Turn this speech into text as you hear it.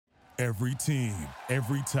Every team,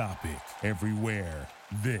 every topic, everywhere.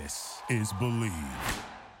 This is Believe.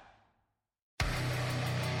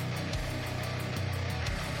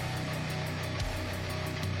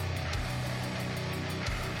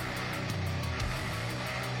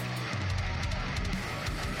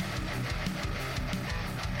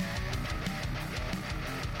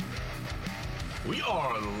 We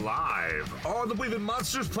are live on the Believe in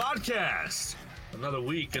Monsters podcast. Another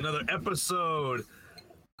week, another episode.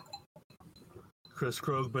 Chris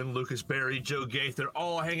Krogman, Lucas Berry, Joe Gaither,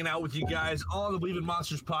 all hanging out with you guys on the Believe in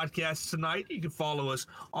Monsters podcast tonight. You can follow us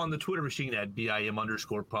on the Twitter machine at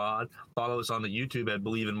BIM_pod. Follow us on the YouTube at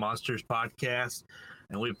Believe in Monsters podcast.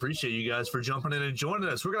 And we appreciate you guys for jumping in and joining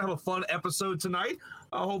us. We're going to have a fun episode tonight.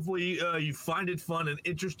 Hopefully you find it fun and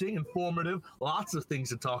interesting, informative. Lots of things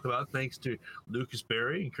to talk about thanks to Lucas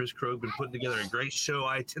Berry and Chris Krogman putting together a great show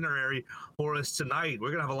itinerary for us tonight. We're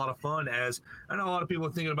going to have a lot of fun, as I know a lot of people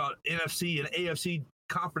are thinking about NFC and AFC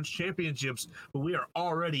conference championships, but we are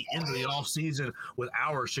already into the off season with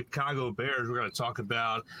our Chicago Bears. We're going to talk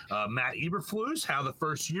about Matt Eberflus, how the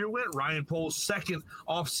first year went, Ryan Poles' second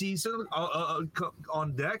off season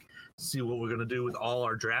on deck, see what we're going to do with all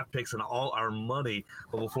our draft picks and all our money.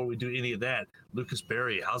 But before we do any of that, Lucas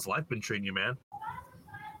Berry, how's life been treating you, man?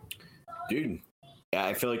 Dude, yeah,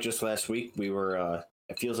 I feel like just last week we were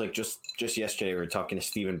it feels like just yesterday we were talking to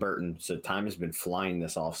Stephen Burton, so time has been flying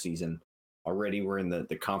this off season. Already we're in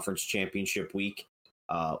the conference championship week.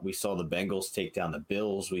 We saw the Bengals take down the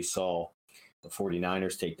Bills. We saw the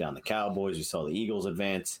 49ers take down the Cowboys. We saw the Eagles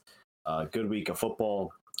advance. Good week of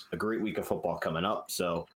football, a great week of football coming up.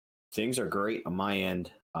 So things are great on my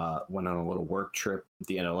end. Went on a little work trip at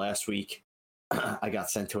the end of last week. I got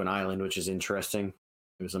sent to an island, which is interesting.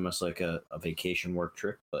 It was almost like a vacation work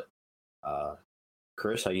trip. But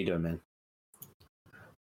Chris, how you doing, man?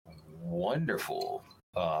 Wonderful.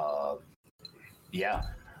 Yeah,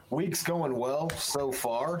 week's going well so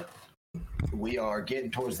far. We are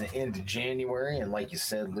getting towards the end of January, and like you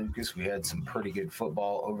said, Lucas, we had some pretty good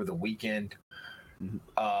football over the weekend.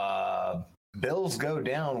 Bills go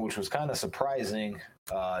down, which was kind of surprising,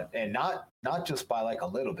 and not just by like a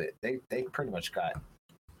little bit. They pretty much got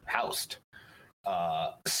housed.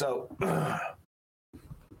 So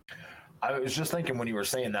I was just thinking when you were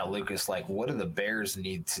saying that, Lucas, like, what do the Bears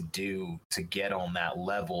need to do to get on that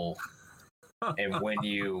level? And when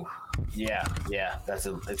you,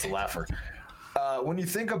 it's a laugher. When you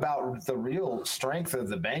think about the real strength of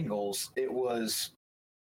the Bengals, it was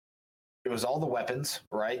all the weapons,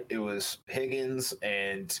 right? It was Higgins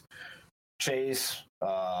and Chase,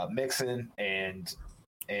 Mixon, and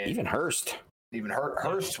even Hurst.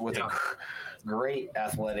 Hurst with a great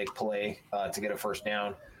athletic play to get a first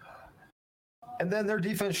down. And then their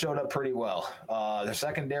defense showed up pretty well. Their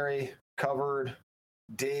secondary covered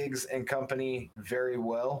Diggs and company very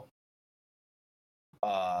well.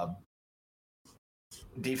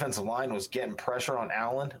 Defensive line was getting pressure on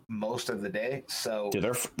Allen most of the day. So dude,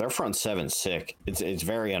 their front seven's sick. It's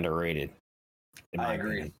very underrated. I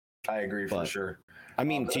agree. For sure. I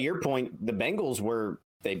mean, to your point, the Bengals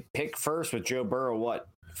they picked first with Joe Burrow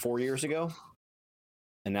 4 years ago,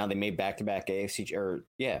 and now they made back-to-back AFC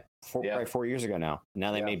probably 4 years ago now.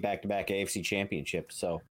 Now they made back-to-back AFC championships.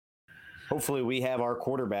 So hopefully we have our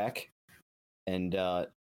quarterback. And I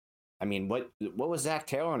mean, what was Zach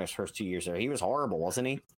Taylor in his first 2 years there? He was horrible, wasn't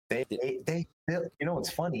he? They you know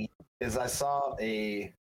what's funny is I saw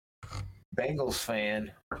a Bengals fan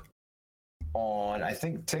on, I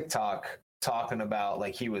think, TikTok talking about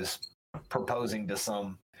like he was proposing to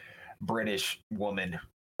some British woman,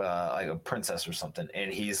 like a princess or something,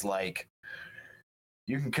 and he's like,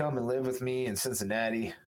 "You can come and live with me in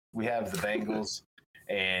Cincinnati. We have the Bengals."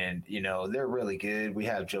 And, they're really good. We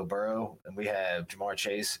have Joe Burrow and we have Jamar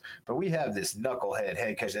Chase, but we have this knucklehead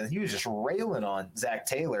head coach. And he was just railing on Zach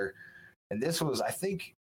Taylor. And this was, I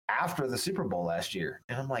think, after the Super Bowl last year.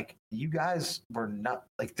 And I'm like, you guys were not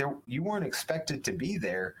like there. You weren't expected to be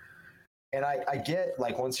there. And I get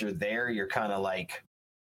like once you're there, you're kind of like,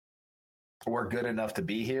 we're good enough to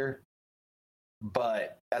be here.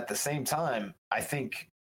 But at the same time, I think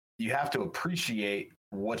you have to appreciate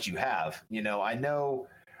what you have. I know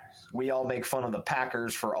we all make fun of the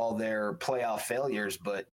Packers for all their playoff failures,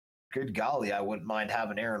 but good golly, I wouldn't mind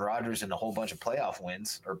having Aaron Rodgers and a whole bunch of playoff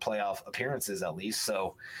wins or playoff appearances at least.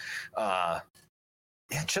 So,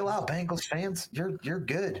 chill out, Bengals fans. You're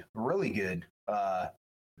good, really good.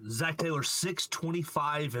 Zach Taylor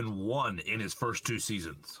 6-25-1 in his first two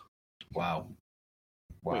seasons. Wow.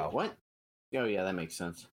 Wait, what? Oh yeah, that makes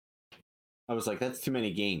sense. I was like, that's too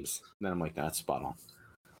many games. And then I'm like, that's spot on.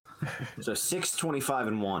 So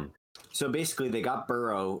 6-25-1. So basically, they got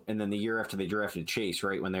Burrow, and then the year after they drafted Chase,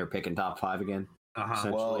 right when they were picking top 5 again.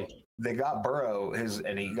 Uh-huh. Well, they got Burrow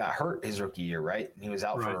and he got hurt his rookie year, right? He was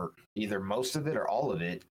out for either most of it or all of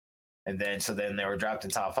it, and then they were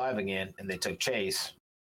drafted top 5 again, and they took Chase,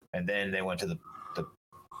 and then they went to the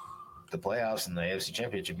playoffs and the AFC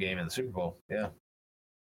Championship game and the Super Bowl. Yeah.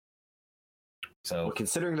 So, well,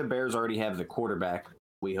 considering the Bears already have the quarterback,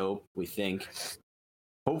 we think.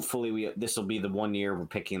 Hopefully, this will be the 1 year we're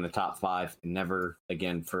picking in the top 5 and never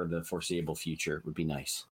again for the foreseeable future. Would be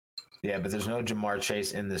nice. Yeah, but there's no Jamar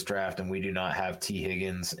Chase in this draft, and we do not have T.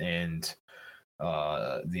 Higgins and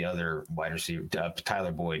the other wide receiver,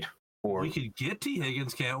 Tyler Boyd. Or we could get T.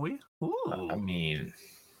 Higgins, can't we? Ooh. I mean,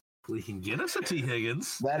 we can get us a T.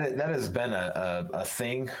 Higgins. That has been a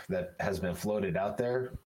thing that has been floated out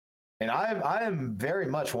there, and I am very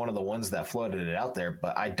much one of the ones that floated it out there.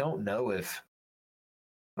 But I don't know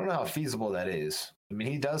how feasible that is. I mean,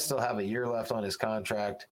 he does still have a year left on his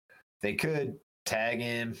contract. They could tag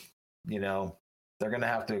him. You know, they're going to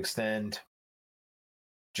have to extend.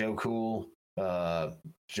 Joe Cool,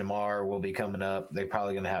 Jamar will be coming up. They're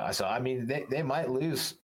probably going to have. So, I mean, they might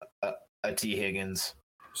lose a T. Higgins.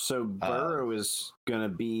 So Burrow is going to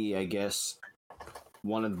be, I guess,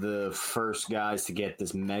 one of the first guys to get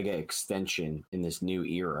this mega extension in this new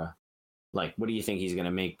era. Like, what do you think he's going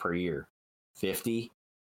to make per year? 50?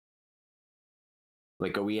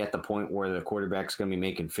 Like, are we at the point where the quarterback's going to be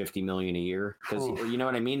making $50 million a year? Because you know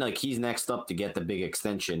what I mean. Like, he's next up to get the big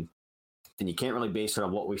extension, and you can't really base it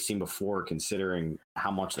on what we've seen before, considering how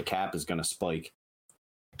much the cap is going to spike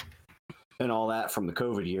and all that from the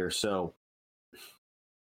COVID year. So,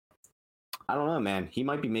 I don't know, man. He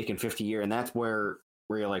might be making 50 a year, and that's where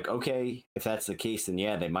you're like, okay, if that's the case, then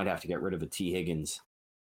yeah, they might have to get rid of a T. Higgins.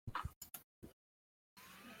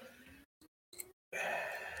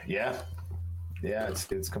 Yeah. Yeah, it's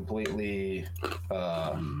completely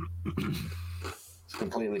it's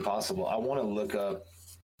completely possible. I want to look up.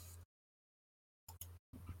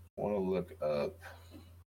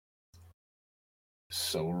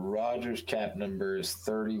 So Rodgers' cap number is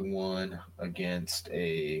 31 against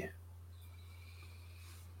a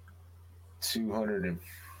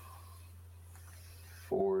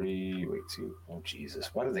 240. Oh Jesus!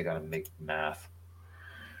 Why do they got to make math?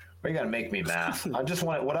 Why you got to make me math?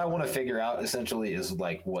 What I want to figure out essentially is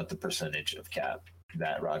like what the percentage of cap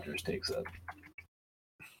that Rodgers takes up.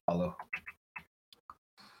 Hello.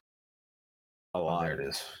 Oh, there it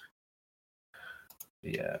is.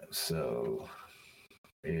 Yeah, so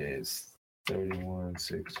it's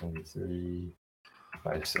 31,623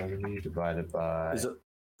 by 70 divided by. Is it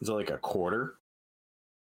like a quarter?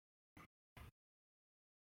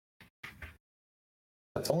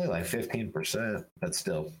 That's only like 15%. That's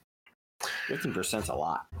still 15%'s a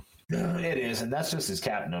lot. It is, and that's just his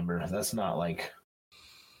cap number. That's not like.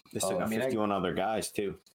 They still got 51 other guys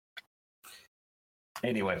too.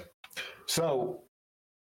 Anyway, so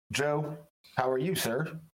Joe, how are you,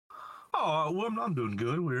 sir? Oh, well, I'm doing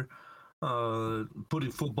good. We're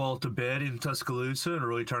putting football to bed in Tuscaloosa and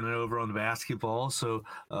really turning it over on the basketball. So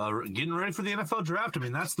getting ready for the NFL draft. I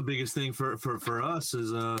mean, that's the biggest thing for us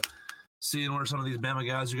is seeing where some of these Bama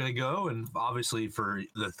guys are going to go. And obviously for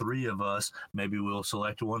the three of us, maybe we'll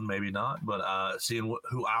select one, maybe not. But seeing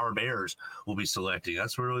who our Bears will be selecting.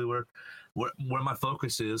 That's really where my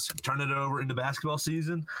focus is, turning it over into basketball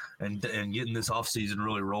season and getting this offseason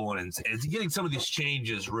really rolling and getting some of these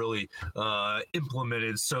changes really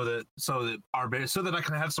implemented so that our Bears, so that I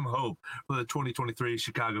can have some hope for the 2023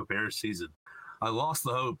 Chicago Bears season. I lost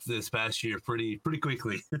the hope this past year pretty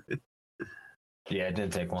quickly. Yeah, it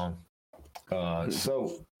didn't take long.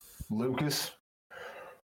 So Lucas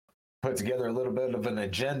put together a little bit of an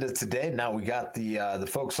agenda today. Now we got the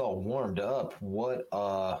folks all warmed up. What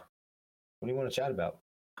do you want to chat about?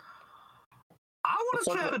 I want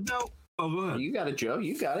to chat about. Oh, go ahead. You got it, Joe.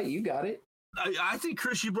 You got it. I think,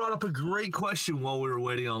 Chris, you brought up a great question while we were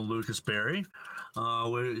waiting on Lucas Berry.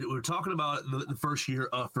 We're talking about the first year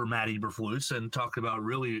for Matt Eberflus and talking about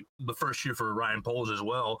really the first year for Ryan Poles as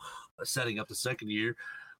well, setting up the second year.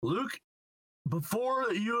 Luke,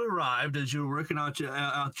 before you arrived, as you were working out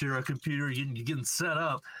your computer, getting set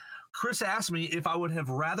up, Chris asked me if I would have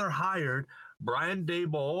rather hired Brian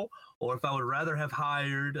Daboll or if I would rather have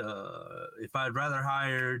hired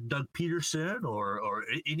Doug Peterson or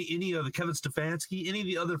any of the Kevin Stefanski, any of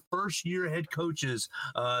the other first year head coaches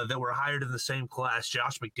that were hired in the same class,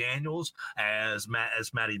 Josh McDaniels as Matt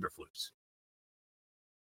Eberflus.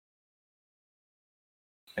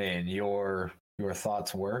 And your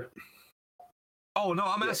thoughts were? Oh no,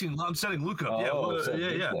 I'm asking. I'm setting Luke up. Yeah.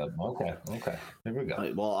 Okay. Here we go. All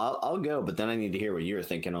right, well, I'll go, but then I need to hear what you're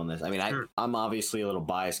thinking on this. I mean, Sure. I'm obviously a little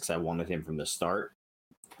biased because I wanted him from the start,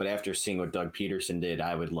 but after seeing what Doug Peterson did,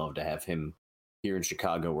 I would love to have him here in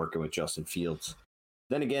Chicago working with Justin Fields.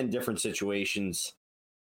 Then again, different situations.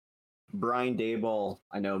 Brian Daboll,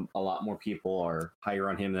 I know a lot more people are higher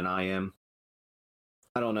on him than I am.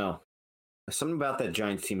 I don't know. Something about that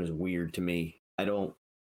Giants team is weird to me. I don't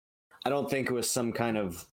think it was some kind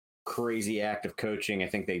of crazy act of coaching. I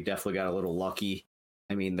think they definitely got a little lucky.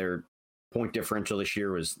 I mean, their point differential this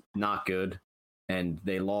year was not good, and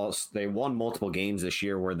they won multiple games this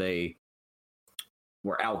year where they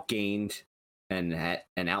were outgained and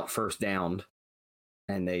out first downed,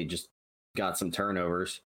 and they just got some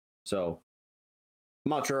turnovers. So I'm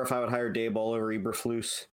not sure if I would hire Daboll over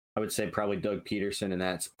Eberflus. I would say probably Doug Peterson, and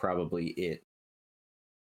that's probably it.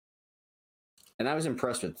 And I was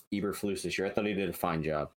impressed with Eberflus this year. I thought he did a fine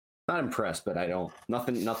job. Not impressed, but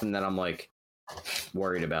nothing that I'm like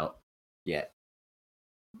worried about yet.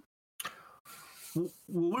 Well,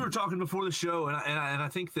 we were talking before the show, and I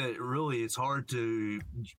think that really it's hard to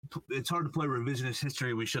play revisionist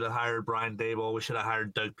history. We should have hired Brian Daboll. We should have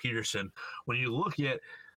hired Doug Peterson. When you look at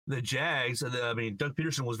the Jags, I mean, Doug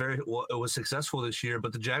Peterson was successful this year,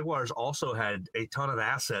 but the Jaguars also had a ton of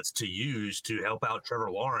assets to use to help out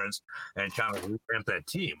Trevor Lawrence and kind of ramp that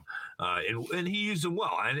team. And he used them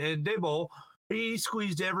well. And Daboll, he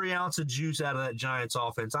squeezed every ounce of juice out of that Giants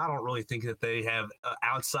offense. I don't really think that they have,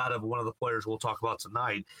 outside of one of the players we'll talk about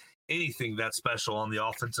tonight, anything that special on the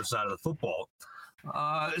offensive side of the football.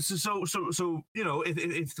 So you know,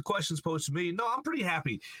 if the question's posed to me, no, I'm pretty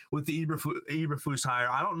happy with the Eberflus hire.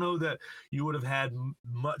 I don't know that you would have had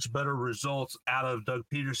much better results out of Doug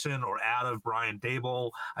Peterson or out of Brian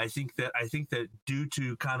Daboll. I think that due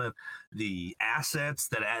to kind of the assets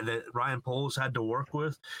that Ryan Poles had to work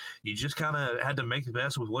with, you just kind of had to make the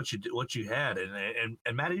best with what you had. And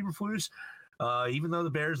Matt Eberflus, even though the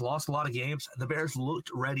Bears lost a lot of games, the Bears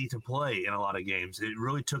looked ready to play in a lot of games. It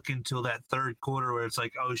really took until that third quarter where it's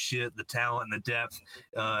like, oh shit, the talent and the depth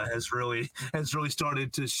has really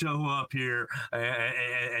started to show up here,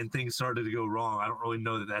 and things started to go wrong. I don't really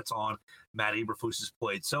know that that's on Matt Eberflus's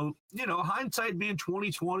plate. So, you know, hindsight being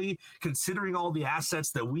 2020, considering all the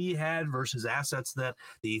assets that we had versus assets that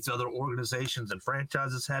these other organizations and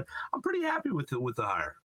franchises had, I'm pretty happy with the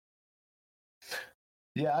hire.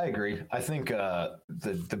 Yeah, I agree. I think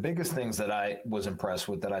the biggest things that I was impressed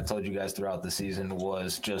with that I told you guys throughout the season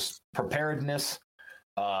was just preparedness.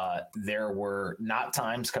 There were not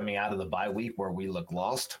times coming out of the bye week where we looked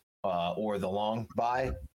lost or the long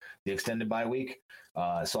bye, the extended bye week.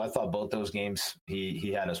 So I thought both those games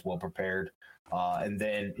he had us well prepared. And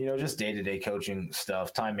then, you know, just day-to-day coaching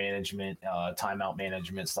stuff, time management, timeout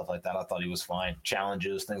management, stuff like that. I thought he was fine.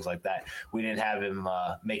 Challenges, things like that. We didn't have him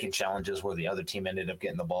making challenges where the other team ended up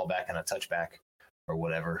getting the ball back and a touchback or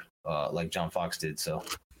whatever, like John Fox did. So,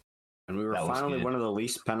 and we were finally one of the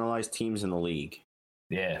least penalized teams in the league.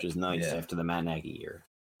 Yeah. Which is nice after the Matt Nagy year.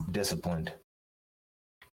 Disciplined.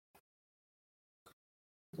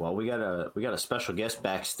 Well, we got a special guest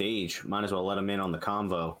backstage. Might as well let him in on the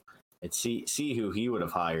convo and see who he would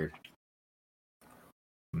have hired.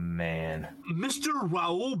 Man. Mr.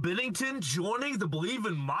 Raul Bennington joining the Believe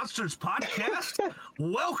in Monsters podcast.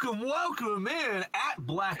 welcome in at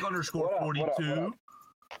Black_42.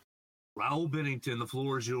 Raul Bennington, the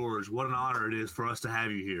floor is yours. What an honor it is for us to have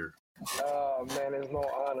you here. Oh, man, it's no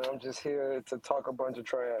honor. I'm just here to talk a bunch of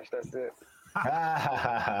trash. That's it.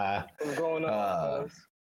 What's going on, guys?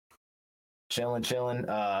 Chilling.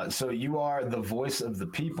 So you are the voice of the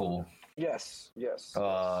people. Yes.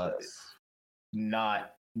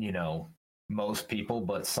 Not, you know, most people,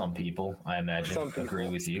 but some people, I imagine, agree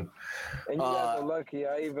with you. And you guys are lucky.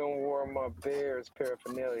 I even wore my Bears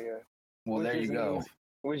paraphernalia. Well, there you go.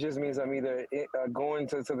 Which just means I'm either going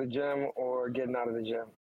to the gym or getting out of the gym.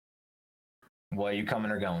 Well, you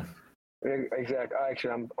coming or going? Exactly.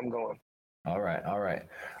 Actually, I'm going. All right.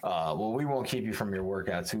 Well, we won't keep you from your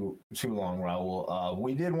workout too long, Raul.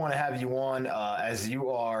 We did want to have you on as you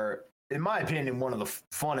are, in my opinion, one of the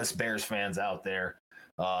funnest Bears fans out there.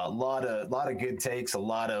 A lot of good takes, a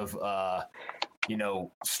lot of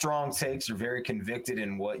strong takes. You're very convicted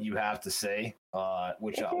in what you have to say,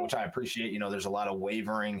 which I appreciate. You know, there's a lot of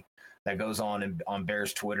wavering that goes on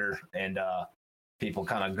Bears Twitter, and people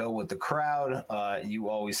kind of go with the crowd. You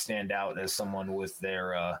always stand out as someone with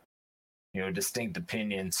their distinct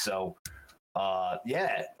opinions. So, how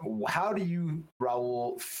do you,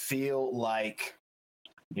 Raul, feel like,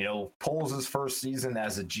 Poles' first season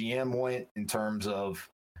as a GM went in terms of,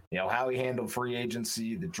 how he handled free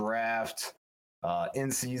agency, the draft,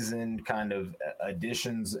 in-season kind of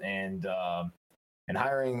additions and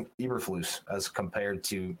hiring Eberflus as compared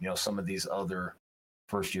to some of these other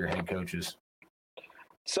first-year head coaches?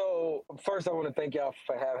 So first, I want to thank y'all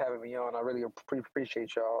for having me on. I really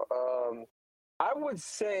appreciate y'all. I would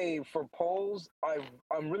say for Poles,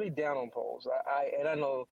 I'm really down on Poles. I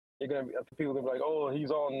know you're gonna be people gonna be like, oh,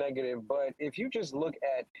 he's all negative, but if you just look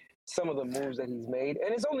at some of the moves that he's made,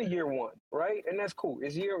 and it's only year one, right? And that's cool.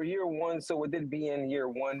 It's year one, so with it being year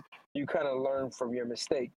one, you kind of learn from your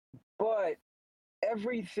mistake. But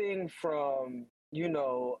everything from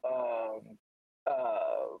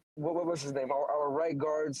what was his name? Our right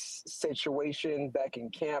guard's situation back in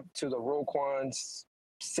camp to the Roquan's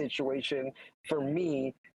situation. For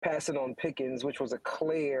me, passing on Pickens, which was a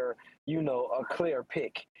clear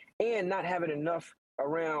pick, and not having enough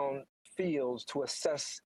around Fields to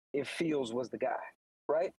assess if Fields was the guy,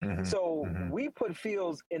 right? Mm-hmm. So we put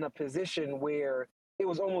Fields in a position where it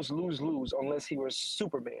was almost lose-lose unless he was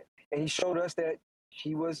Superman. And he showed us that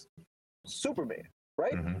he was Superman,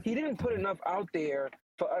 right? Mm-hmm. He didn't put enough out there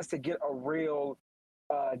for us to get a real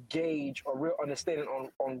gauge or real understanding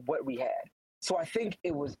on what we had. So I think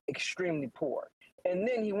it was extremely poor. And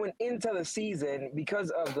then he went into the season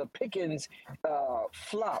because of the Pickens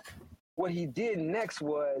flop. What he did next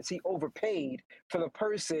was he overpaid for the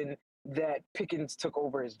person that Pickens took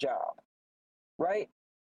over his job, right?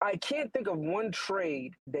 I can't think of one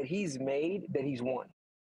trade that he's made that he's won.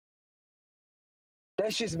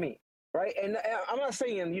 That's just me, right? And I'm not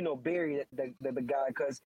saying, bury the guy,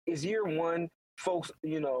 because it's year one. Folks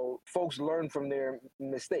learn from their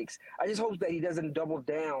mistakes. I just hope that he doesn't double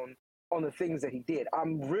down on the things that he did.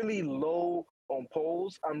 I'm really low on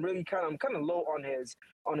Poles. I'm kind of low on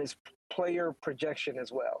his player projection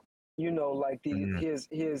as well. His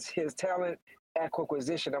talent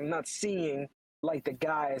acquisition. I'm not seeing like the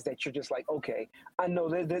guys that you're just like, okay, I know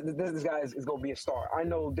this guy is going to be a star. I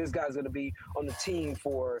know this guy's going to be on the team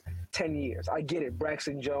for 10 years. I get it.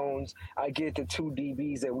 Braxton Jones. I get the 2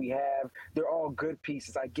 DBs that we have. They're all good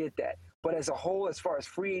pieces. I get that. But as a whole, as far as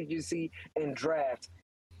free agency and draft,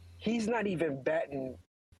 he's not even batting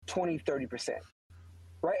 20, 30%.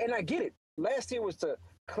 Right? And I get it. Last year was to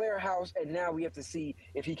clear house, and now we have to see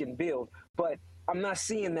if he can build. But I'm not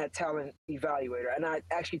seeing that talent evaluator. And I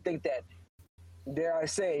actually think that, dare I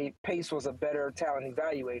say, Pace was a better talent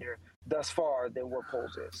evaluator thus far than what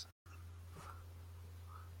Poles is.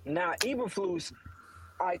 Now, Eberflus,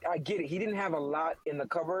 I get it. He didn't have a lot in the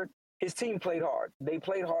cupboard. His team played hard. They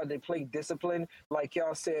played hard. They played disciplined. Like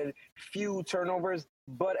y'all said, few turnovers.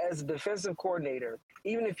 But as a defensive coordinator,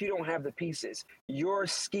 even if you don't have the pieces, your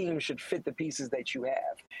scheme should fit the pieces that you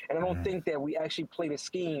have. And I don't think that we actually played a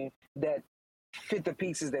scheme that fit the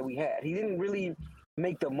pieces that we had. He didn't really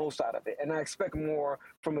make the most out of it. And I expect more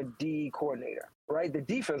from a D coordinator, right? The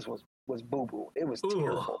defense was boo-boo. It was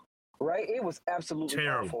terrible, right? It was absolutely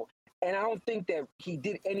awful. And I don't think that he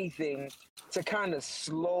did anything to kind of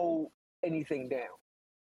slow anything down.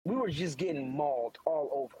 We were just getting mauled all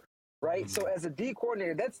over, right? So as a D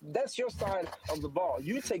coordinator, that's your side of the ball.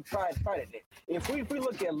 You take pride in it. If we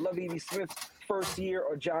look at Lovie Smith's first year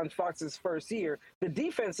or John Fox's first year, the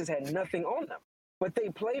defenses had nothing on them. But they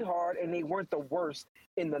played hard, and they weren't the worst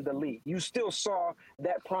in the league. You still saw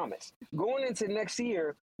that promise. Going into next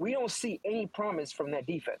year, we don't see any promise from that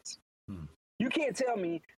defense. You can't tell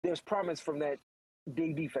me there's promise from that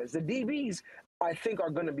defense. The DBs, I think,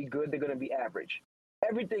 are going to be good. They're going to be average.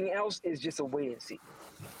 Everything else is just a wait and see.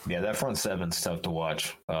 Yeah, that front seven's tough to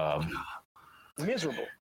watch. Miserable.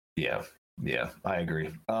 Yeah, I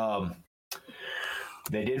agree.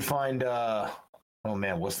 They did find,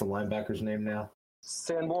 what's the linebacker's name now?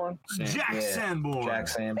 Sanborn? Jack Sanborn. Jack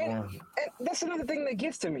Sanborn. And that's another thing that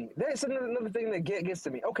gets to me. That's another thing that gets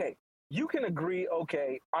to me. Okay, you can agree,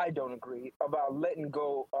 okay, I don't agree about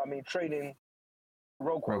trading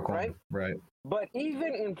Roquan, right? Right. But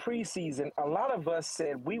even in preseason, a lot of us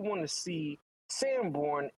said we want to see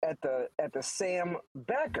Sanborn at the Sam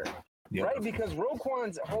backer, right? Because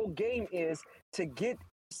Roquan's whole game is to get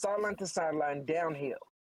sideline to sideline downhill.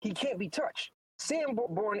 He can't be touched.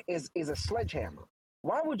 Sanborn is a sledgehammer.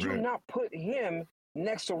 Why would you not put him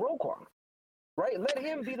next to Roquan, right? Let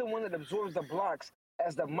him be the one that absorbs the blocks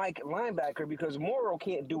as the Mike linebacker, because Morrow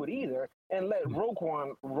can't do it either, and let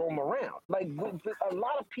Roquan roam around. Like, a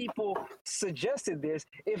lot of people suggested this.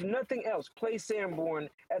 If nothing else, play Sanborn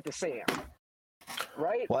at the Sam,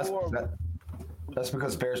 right? Well, that's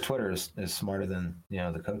because Bears Twitter is smarter than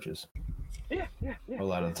the coaches. Yeah. A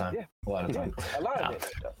lot of the time. A lot of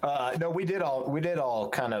it. No, we did all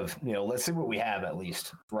kind of, let's see what we have at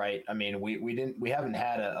least, right? I mean, we haven't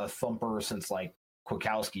had a thumper since like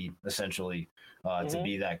Kwiatkowski essentially to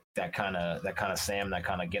be that kind of Sam, that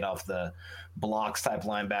kind of get off the blocks type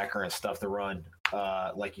linebacker and stuff the run,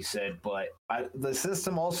 like you said. But the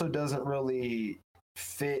system also doesn't really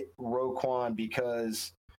fit Roquan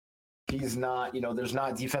because he's not, there's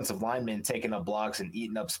not defensive linemen taking up blocks and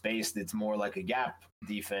eating up space. It's more like a gap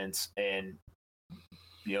defense, and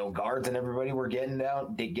guards and everybody were getting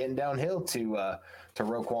downhill to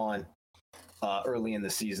Roquan early in the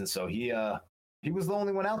season. So he was the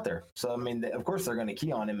only one out there. So I mean, of course they're going to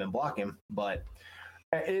key on him and block him, but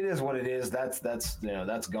it is what it is. That's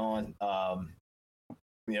gone.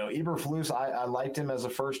 Eberflus, I liked him as a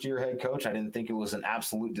first-year head coach. I didn't think it was an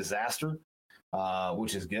absolute disaster,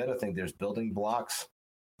 which is good. I think there's building blocks.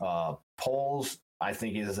 Poles, I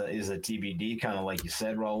think is a TBD, kind of like you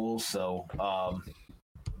said, Raul. So,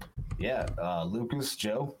 Lucas,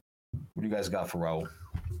 Joe, what do you guys got for Raul?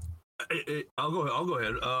 I'll go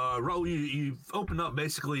ahead. Raul, you've opened up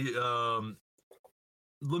basically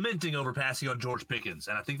lamenting over passing on George Pickens,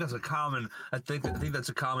 and I think that's a common. I think that's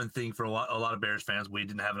a common thing for a lot of Bears fans. We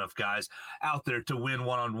didn't have enough guys out there to win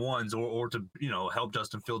one-on-ones or to help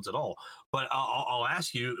Justin Fields at all. But I'll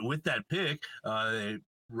ask you, with that pick,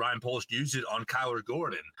 Ryan Poles used it on Kyler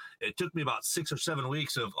Gordon. It took me about 6 or 7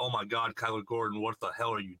 weeks of, oh my God, Kyler Gordon, what the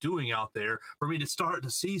hell are you doing out there, for me to start to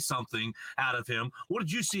see something out of him. What did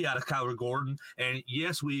you see out of Kyler Gordon? And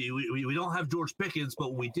yes, we don't have George Pickens,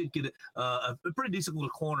 but we did get a pretty decent little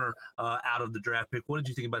corner out of the draft pick. What did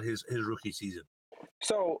you think about his rookie season?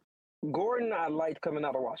 So Gordon, I liked coming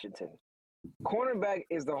out of Washington. Cornerback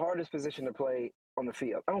is the hardest position to play on the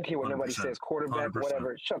field. I don't care what nobody says, quarterback, 100%.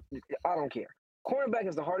 Whatever. I don't care. Cornerback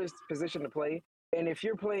is the hardest position to play, and if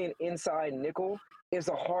you're playing inside nickel, it's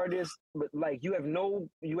the hardest. But like you have no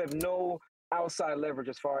outside leverage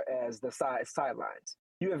as far as the sidelines.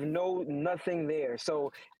 You have nothing there.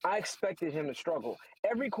 So I expected him to struggle.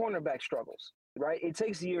 Every cornerback struggles, right? It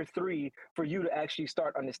takes year 3 for you to actually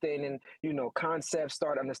start understanding, concepts,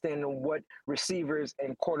 start understanding what receivers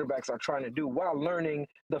and quarterbacks are trying to do while learning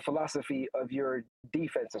the philosophy of your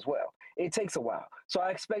defense as well. It takes a while. So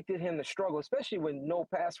I expected him to struggle, especially with no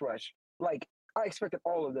pass rush. Like I expected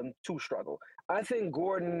all of them to struggle. I think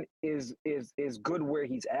Gordon is good where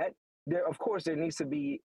he's at. Of course, there needs to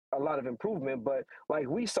be a lot of improvement, but like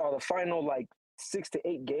we saw the final 6 to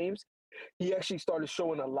 8 games, he actually started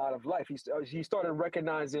showing a lot of life. He started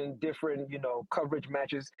recognizing different, coverage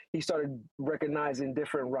matches. He started recognizing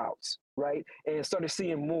different routes, right? And started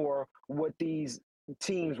seeing more what these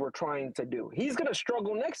teams were trying to do. He's going to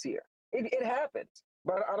struggle next year. It happens.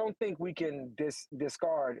 But I don't think we can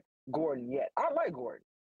discard Gordon yet. I like Gordon.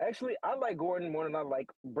 Actually, I like Gordon more than I like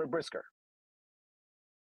Brisker.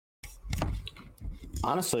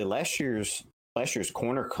 Honestly, last year's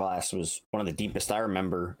corner class was one of the deepest I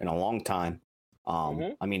remember in a long time.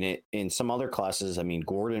 I mean, in some other classes, I mean,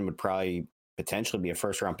 Gordon would probably potentially be a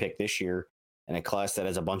first-round pick this year in a class that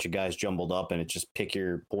has a bunch of guys jumbled up, and it's just pick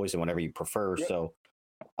your poison, whatever you prefer. Yep. So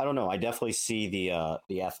I don't know. I definitely see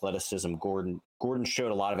the athleticism. Gordon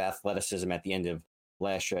showed a lot of athleticism at the end of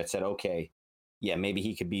last year. I said, okay, yeah, maybe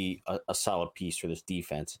he could be a solid piece for this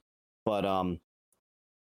defense. But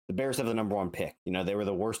the Bears have the number 1 pick. They were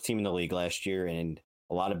the worst team in the league last year, and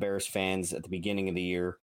a lot of Bears fans at the beginning of the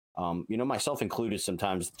year, myself included,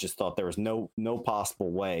 sometimes just thought there was no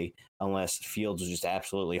possible way, unless Fields was just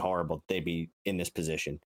absolutely horrible, they'd be in this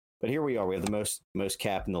position. But here we are. We have the most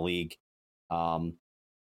cap in the league.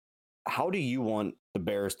 How do you want the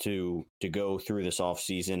Bears to go through this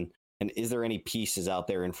offseason? And is there any pieces out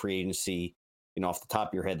there in free agency, off the top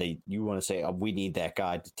of your head, that you want to say, oh, we need that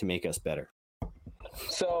guy to make us better?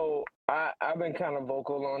 So I've been kind of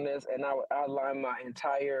vocal on this, and I would outline my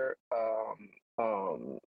entire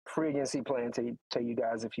free agency plan to you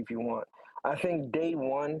guys if you want. I think day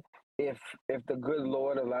one, if the good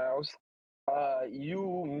Lord allows,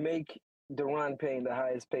 you make Daron Payne the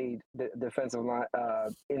highest paid defensive line,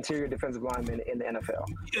 interior defensive lineman in the NFL.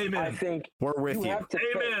 Amen. I think we're with you. Have to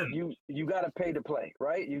Amen. Pay. You got to pay to play,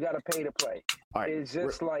 right? You got to pay to play. All right. It's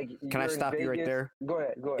just like. Can I stop you right there? Go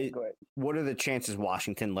ahead. What are the chances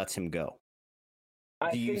Washington lets him go?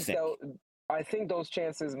 I think those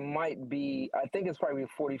chances might be. I think it's probably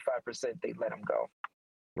 45% they let him go.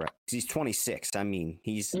 Right, because he's 26. I mean,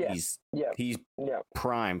 he's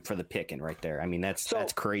prime for the picking right there. I mean, that's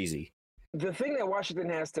crazy. The thing that Washington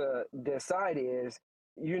has to decide is,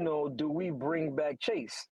 do we bring back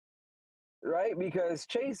Chase? Right? Because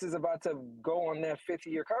Chase is about to go on that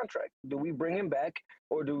 5th-year contract. Do we bring him back,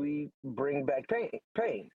 or do we bring back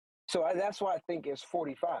Payne? So that's why I think it's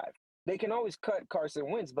 45. They can always cut Carson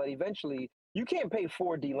Wentz, but eventually you can't pay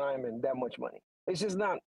 4 D linemen that much money. It's just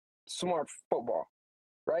not smart football,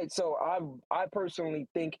 right? So I personally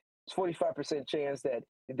think it's 45% chance that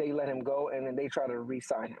they let him go and then they try to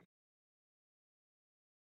re-sign him.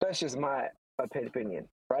 That's just my opinion,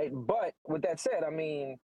 right? But with that said, I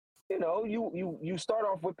mean, you know, you start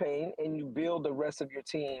off with Payne and you build the rest of your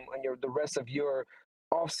team and the rest of your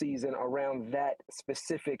offseason around that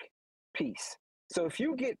specific piece. So if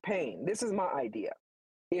you get Payne, this is my idea.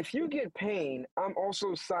 If you get Payne, I'm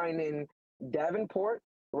also signing Davenport,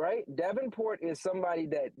 right? Davenport is somebody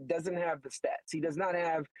that doesn't have the stats. He does not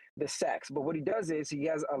have the sacks, but what he does is he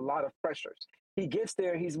has a lot of pressures. He gets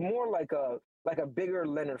there. He's more like a bigger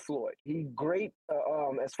Leonard Floyd. He's great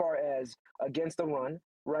as far as against the run,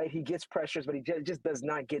 right? He gets pressures, but he just does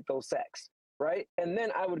not get those sacks, right? And then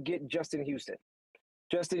I would get Justin Houston.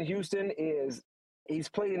 Justin Houston he's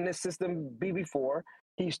played in this system before.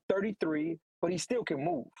 He's 33, but he still can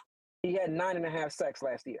move. He had 9.5 sacks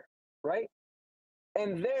last year, right?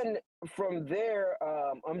 And then from there,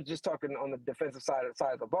 I'm just talking on the defensive side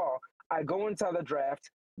of the ball. I go into the draft.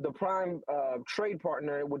 The prime trade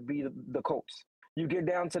partner would be the Colts. You get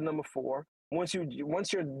down to number 4. Once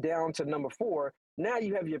you're down to number 4, now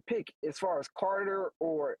you have your pick as far as Carter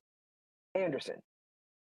or Anderson,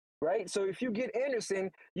 right? So if you get Anderson,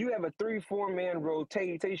 you have a 3-4 man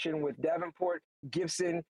rotation with Davenport,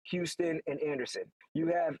 Gibson, Houston, and Anderson. You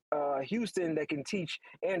have Houston that can teach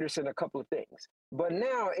Anderson a couple of things. But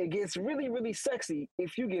now it gets really, really sexy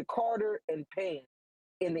if you get Carter and Payne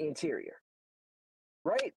in the interior,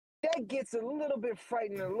 right? That gets a little bit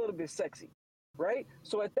frightening, a little bit sexy, right?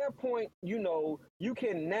 So at that point, you know, you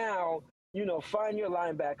can now, you know, find your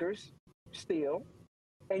linebackers still,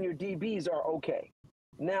 and your DBs are okay.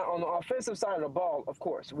 Now on the offensive side of the ball, of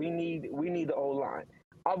course, we need the O-line.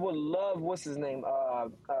 I would love, what's his name?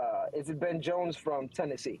 Is it Ben Jones from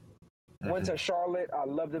Tennessee? Went to Charlotte. I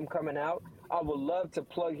loved him coming out. I would love to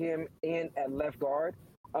plug him in at left guard.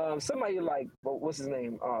 Somebody like, what's his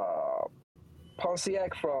name?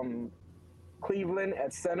 Pontiac from Cleveland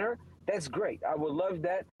at center. That's great. I would love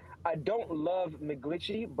that. I don't love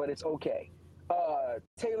McGlinchey, but it's okay.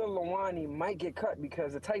 Taylor Lewan might get cut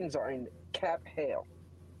because the Titans are in cap hell.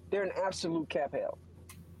 They're in absolute cap hell.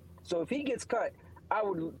 So if he gets cut, I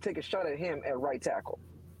would take a shot at him at right tackle,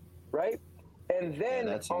 right? And then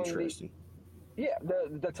that's interesting.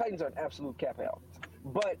 The Titans are in absolute cap hell.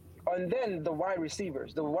 But and then the wide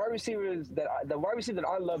receivers that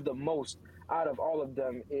I love the most out of all of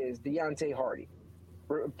them is Deontay Hardy.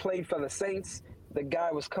 Played for the Saints. The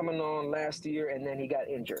guy was coming on last year and then he got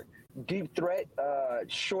injured. Deep threat,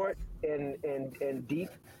 short and deep,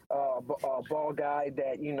 ball guy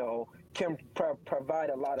that, you know, can provide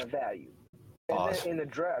a lot of value. And then in the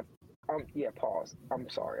draft, pause. I'm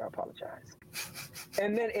sorry, I apologize.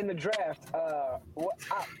 And then in the draft,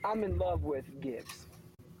 I'm in love with Gibbs.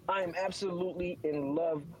 I am absolutely in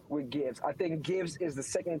love with Gibbs. I think Gibbs is the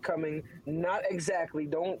second coming, not exactly,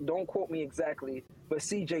 don't quote me exactly, but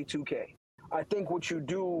CJ2K. I think what you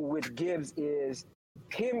do with Gibbs is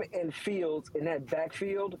him and Fields in that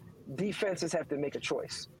backfield, defenses have to make a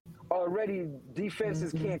choice. Already,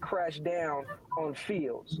 defenses can't crash down on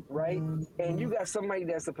Fields, right? And you got somebody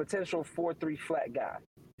that's a potential 4-3 flat guy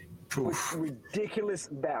with ridiculous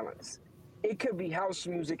balance. It could be house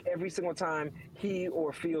music every single time he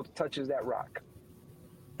or Fields touches that rock.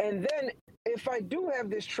 And then if I do have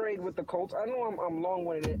this trade with the Colts, I know I'm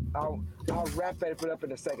long-winded. I'll wrap that up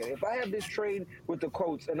in a second. If I have this trade with the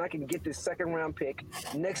Colts and I can get this second-round pick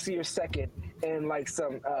next year's second and like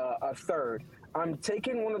a third, I'm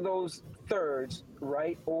taking one of those thirds,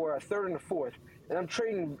 right, or a third and a fourth, and I'm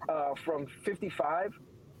trading from 55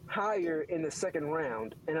 higher in the second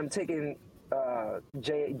round, and I'm taking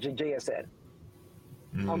JSN.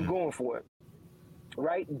 I'm going for it,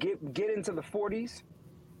 right? Get into the 40s,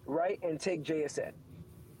 right, and take JSN.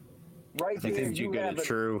 Right. I think it's too good to be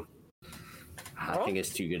true. I think it's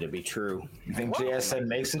too good to be true. You think JSN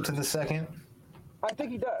makes it to the second? I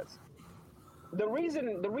think he does. The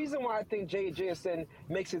reason why I think JSN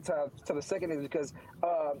makes it to the second is because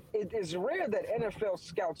it is rare that NFL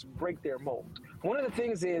scouts break their mold. One of the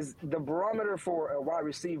things is the barometer for a wide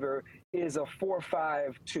receiver is a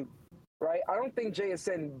 4.52, right? I don't think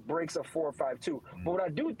JSN breaks a 4.52, but what I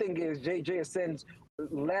do think is JSN's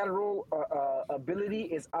lateral ability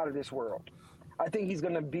is out of this world. I think he's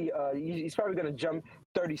going to be he's probably going to jump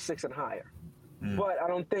 36 and higher, but I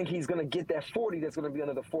don't think he's going to get that 40 that's going to be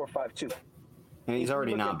under the 4.52. And he's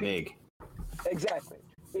already not big. Exactly.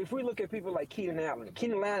 If we look at people like Keenan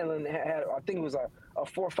Allen had I think it was a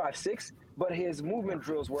 4.56, but his movement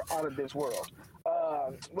drills were out of this world.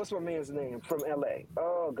 What's my man's name from LA?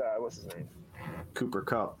 Oh God, what's his name? Cooper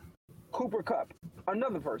Kupp. Cooper Kupp,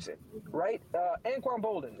 another person, right? Anquan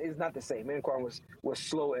Bolden is not the same. Anquan was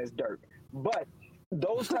slow as dirt. But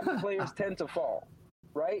those type of players tend to fall,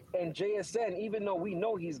 right? And JSN, even though we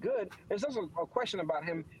know he's good, there's also a question about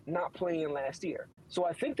him not playing last year. So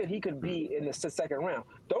I think that he could be in the second round.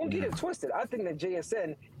 Don't get it twisted. I think that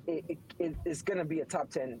JSN is going to be a top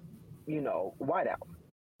 10, wideout.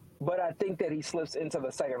 But I think that he slips into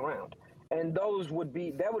the second round. And that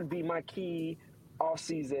would be my key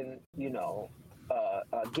offseason,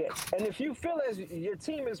 gets. And if you feel as your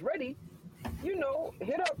team is ready, hit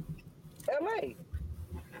up LA.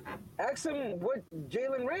 Ask him what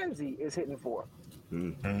Jalen Ramsey is hitting for.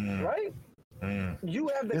 Right? You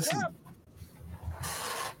have the cap.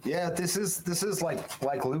 Yeah, this is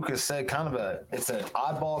like Lucas said, kind of it's an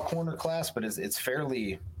oddball corner class, but it's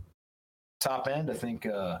fairly top end. I think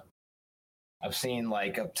I've seen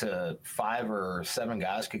like up to 5 or 7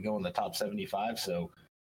 guys could go in the top 75. So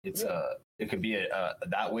it's it could be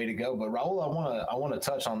that way to go. But Raul, I want to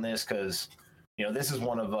touch on this because this is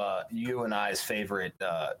one of you and I's favorite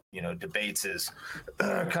debates is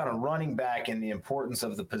kind of running back and the importance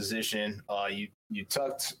of the position. You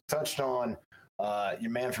touched on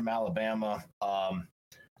your man from Alabama.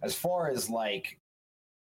 As far as like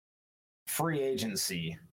free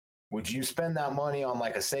agency, would you spend that money on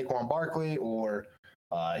like a Saquon Barkley or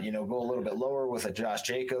go a little bit lower with a Josh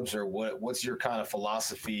Jacobs, or what's your kind of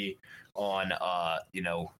philosophy on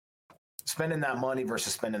spending that money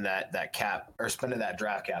versus spending that cap or spending that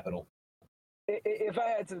draft capital? If I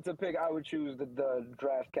had to pick, I would choose the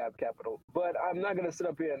draft capital. But I'm not gonna sit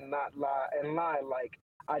up here and not lie like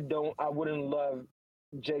I wouldn't love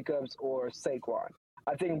Jacobs or Saquon.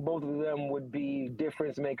 I think both of them would be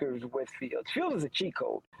difference makers with Fields. Fields is a cheat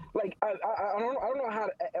code. Like I don't know how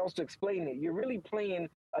else to explain it. You're really playing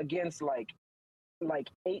against like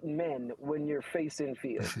 8 men when you're facing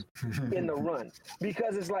Fields in the run,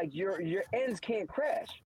 because it's like your ends can't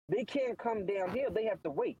crash. They can't come downhill. They have to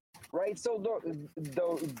wait, right? So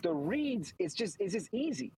the reads, it's just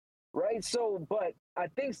easy, right? So, but I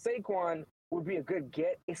think Saquon would be a good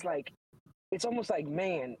get. It's almost like,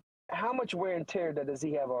 man, how much wear and tear does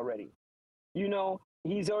he have already?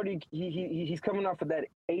 He's already he's coming off of that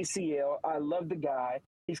ACL. I love the guy.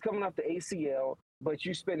 He's coming off the ACL, but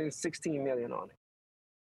you spending $16 million on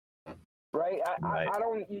it, right? Right. I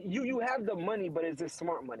don't. You have the money, but is it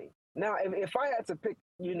smart money? Now, if I had to pick,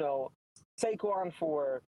 Saquon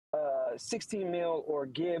for 16 mil or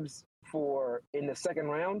Gibbs for in the second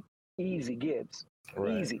round, easy Gibbs,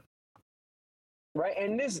 Right. easy. Right,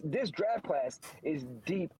 and this draft class is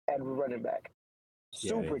deep at running back,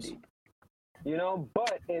 super deep,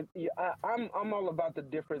 But if I'm all about the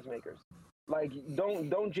difference makers. Like,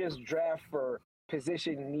 don't just draft for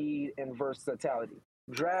position need and versatility.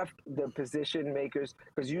 Draft the position makers,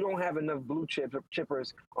 because you don't have enough blue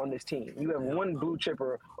chippers on this team. You have one blue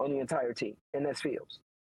chipper on the entire team, and that's Fields.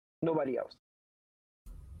 Nobody else.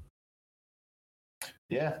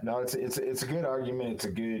 Yeah, no, it's a good argument. It's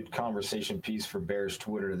a good conversation piece for Bears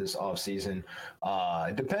Twitter this offseason.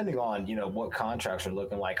 Depending on, what contracts are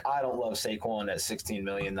looking like. I don't love Saquon at $16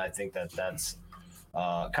 million. I think that's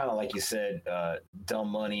kind of like you said, dumb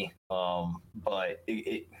money. But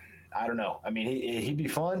I don't know. I mean, he'd be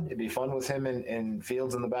fun. It'd be fun with him and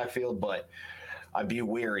Fields in the backfield, but I'd be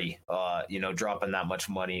weary, dropping that much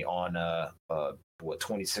money on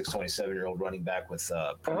 26, 27-year-old running back with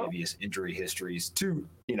previous injury histories to,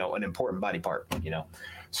 an important body part,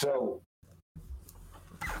 So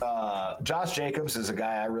Josh Jacobs is a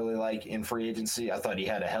guy I really like in free agency. I thought he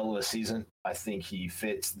had a hell of a season. I think he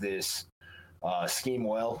fits this scheme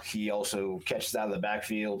well. He also catches out of the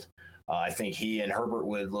backfield. I think he and Herbert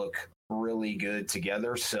would look really good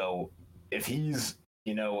together. So if he's,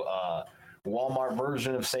 Walmart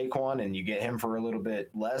version of Saquon and you get him for a little bit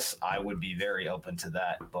less, I would be very open to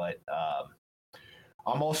that. But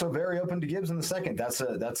I'm also very open to Gibbs in the second. That's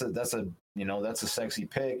a sexy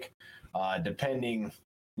pick. Depending,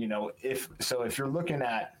 if you're looking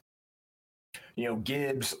at,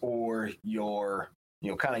 Gibbs or your,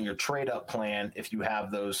 kind of your trade up plan, if you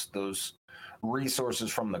have those resources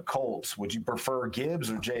from the Colts, would you prefer Gibbs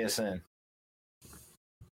or JSN?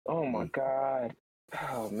 Oh my God.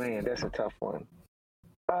 Oh man, that's a tough one.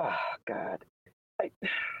 Oh God.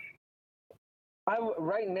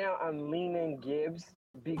 Right now I'm leaning Gibbs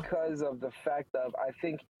because of the fact of I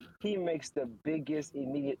think he makes the biggest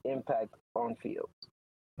immediate impact on Fields.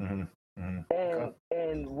 Mm-hmm. Mm-hmm.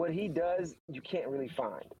 And what he does, you can't really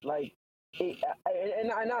find.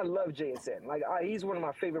 And I love JSN. He's one of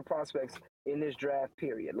my favorite prospects in this draft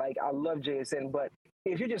period. I love JSN, but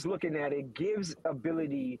if you're just looking at it, Gibbs'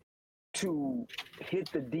 ability to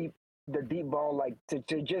hit the deep the deep ball, like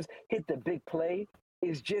to just hit the big play,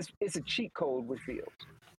 it's a cheat code with Fields.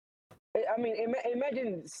 I mean,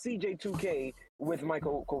 imagine CJ2K with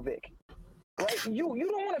Michael Kovic, right? You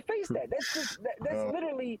don't want to face that. That's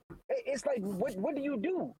literally. It's like what do you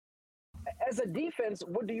do? As a defense,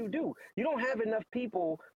 what do? You don't have enough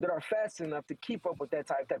people that are fast enough to keep up with that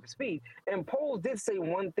type of speed. And Poles did say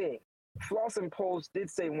one thing. Floss and Poles did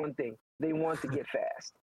say one thing. They want to get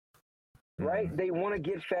fast, right? They want to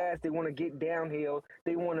get fast. They want to get downhill.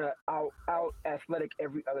 They want to out athletic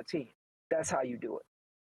every other team. That's how you do it.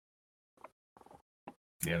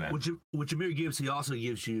 Yeah, man. With Jahmyr Gibbs, he also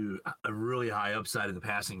gives you a really high upside in the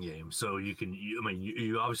passing game. So you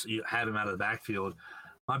obviously you have him out of the backfield.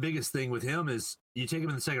 My biggest thing with him is you take him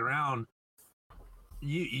in the second round.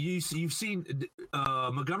 You've seen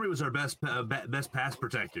Montgomery was our best pass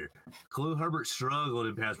protector. Khalil Herbert struggled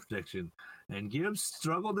in pass protection, and Gibbs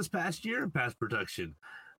struggled this past year in pass protection.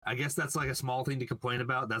 I guess that's like a small thing to complain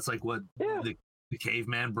about. That's like what the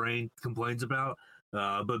caveman brain complains about.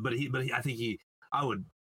 But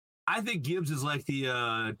I think Gibbs is like the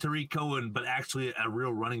Tariq Cohen, but actually a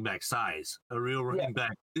real running back size, a real running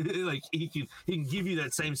back. Like he can give you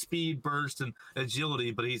that same speed, burst, and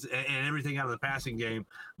agility, but and everything out of the passing game.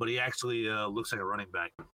 But he actually looks like a running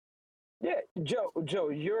back. Yeah, Joe,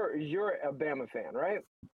 you're a Bama fan, right?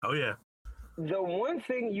 Oh yeah. The one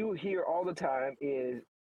thing you hear all the time is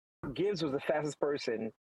Gibbs was the fastest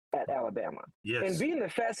person at Alabama. Yes. And being the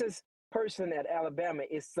fastest person at Alabama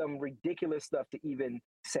is some ridiculous stuff to even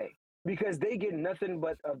say, because they get nothing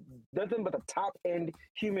but the top end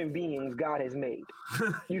human beings God has made.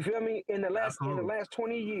 You feel me? In the last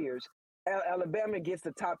 20 years, Alabama gets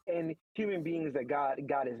the top end human beings that God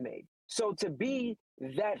has made. So to be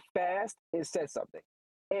that fast, it says something.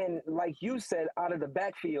 And like you said, out of the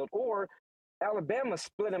backfield, or Alabama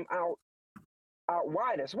split them out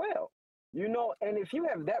wide as well. You know, and if you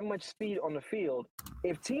have that much speed on the field,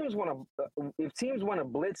 if teams want to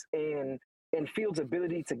blitz and Fields'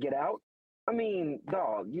 ability to get out, I mean,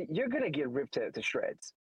 dog, you're gonna get ripped to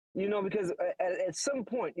shreds. You know, because at some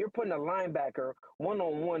point you're putting a linebacker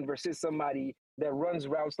 1-on-1 versus somebody that runs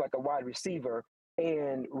routes like a wide receiver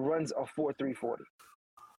and runs a 4.3 40.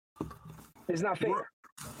 It's not fair.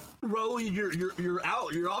 Ro, your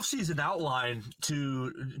offseason outline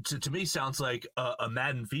to me sounds like a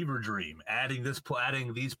Madden fever dream. Adding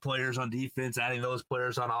these players on defense, adding those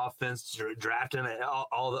players on offense, drafting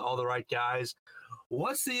all the right guys.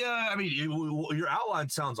 What's the? Your outline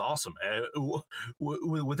sounds awesome.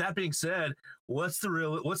 With that being said, what's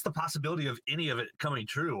the possibility of any of it coming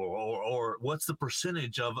true, or what's the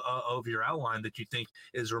percentage of your outline that you think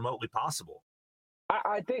is remotely possible?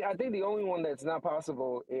 I think the only one that's not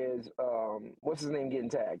possible is what's his name getting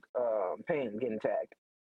tagged, Payne getting tagged.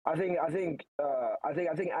 I think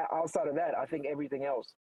outside of that, I think everything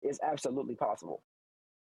else is absolutely possible.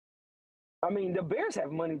 I mean, the Bears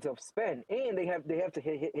have money to spend, and they have to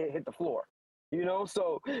hit the floor, you know.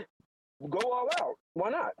 So go all out. Why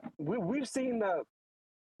not? We've seen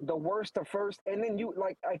the worst to first, and then you,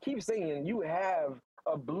 like I keep saying, you have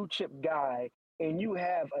a blue chip guy. And you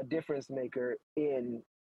have a difference maker in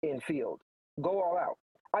field. Go all out.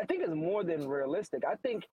 I think it's more than realistic. I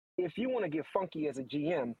think if you want to get funky as a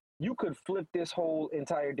GM, you could flip this whole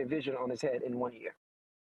entire division on its head in 1 year.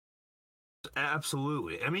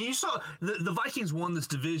 Absolutely. I mean, you saw the Vikings won this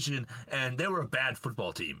division, and they were a bad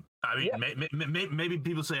football team. I mean, maybe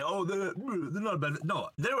people say, "Oh, they're not bad." No,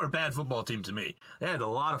 they were a bad football team to me. They had a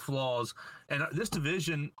lot of flaws, and this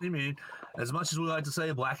division. I mean, as much as we like to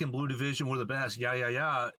say, black and blue division were the best.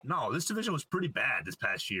 Yeah. No, this division was pretty bad this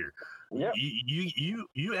past year. Yeah.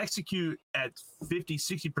 You execute at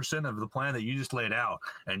 50-60% of the plan that you just laid out,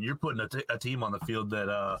 and you're putting a team on the field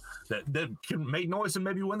that can make noise and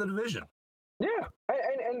maybe win the division. Yeah,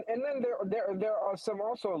 and then there are some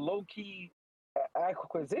also low key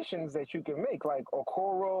acquisitions that you can make, like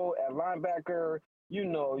Okoro at linebacker. You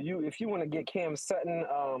know, if you want to get Cam Sutton,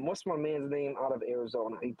 what's my man's name out of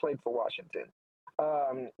Arizona? He played for Washington.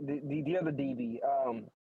 The other DB.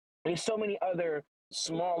 There's so many other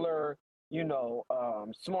smaller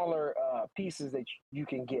pieces that you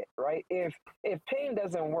can get, right? If Payne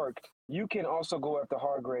doesn't work, you can also go after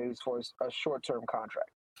Hargraves for a short-term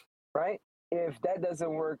contract, right? If that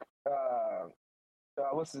doesn't work,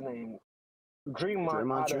 what's his name?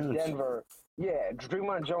 Dre'Mont out of Denver. Yeah,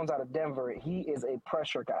 Dre'Mont Jones out of Denver. He is a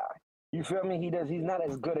pressure guy. You feel me? He's not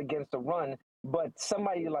as good against the run, but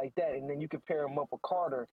somebody like that, and then you can pair him up with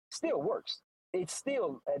Carter, still works. It's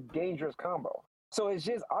still a dangerous combo. So it's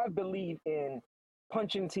just, I believe in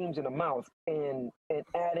punching teams in the mouth and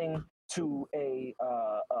adding to a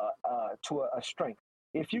strength.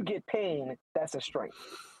 If you get pain, that's a strength.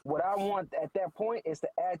 What I want at that point is to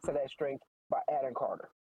add to that strength by adding Carter.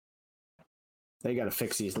 They got to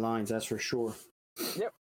fix these lines, that's for sure.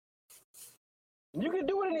 Yep. You can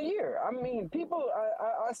do it in a year. I mean, people,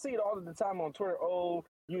 I see it all the time on Twitter. Oh,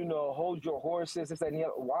 hold your horses, this, that, and the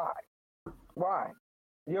other. Why? Why?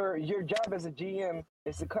 Your job as a GM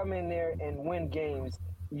is to come in there and win games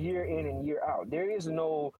year in and year out. There is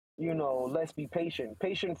no, let's be patient.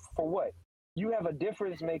 Patient for what? You have a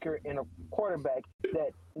difference maker in a quarterback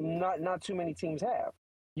that not too many teams have.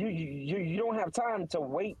 You don't have time to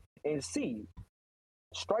wait and see.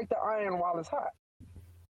 Strike the iron while it's hot.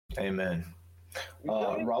 Amen.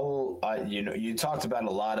 Raul, you talked about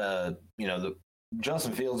a lot of, the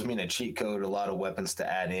Justin Fields being a cheat code, a lot of weapons to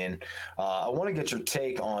add in. I want to get your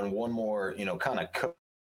take on one more, kind of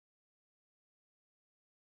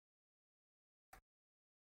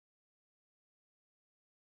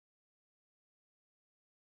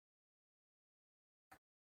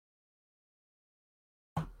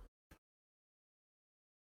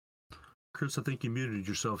Chris, I think you muted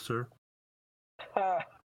yourself, sir. Thought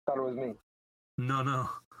it was me. No.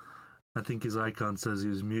 I think his icon says he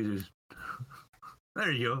was muted.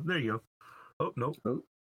 There you go. Oh, no. Oh,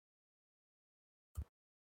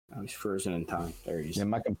 he's frozen in time. There he is. Yeah,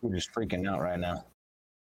 my computer's freaking out right now.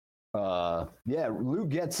 Luke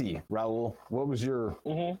Getsy, Raul. What was your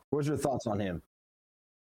thoughts on him?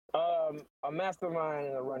 A mastermind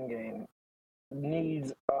in the run game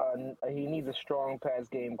needs a strong pass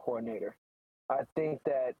game coordinator. I think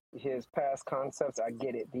that his pass concepts, I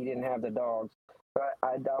get it. He didn't have the dogs, but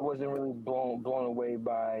I wasn't really blown away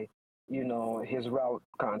by his route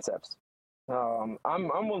concepps. I'm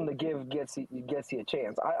willing to give Getsy a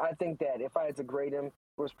chance. I think that if I had to grade him, it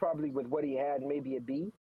was probably with what he had, maybe a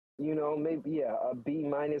B. Maybe a B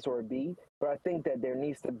minus or a B. But I think that there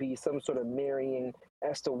needs to be some sort of marrying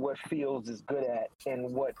as to what Fields is good at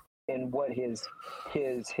and what his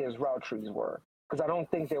route trees were. Because I don't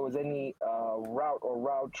think there was any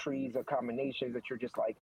route trees or combinations that you're just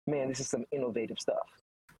like, man, this is some innovative stuff.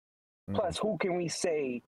 Mm-hmm. Plus, who can we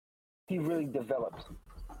say he really developed?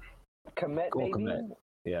 Komet, maybe? Komet.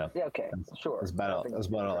 Yeah. Yeah, okay, sure. That's about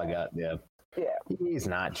all I got, yeah. Yeah. He's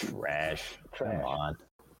not trash. Come on.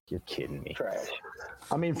 You're kidding me. Trash.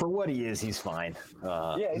 I mean, for what he is, he's fine.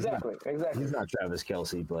 Exactly. He's not Travis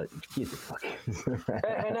Kelce, but get the fuck.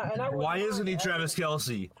 Why isn't he Travis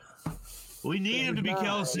Kelce? We need him to be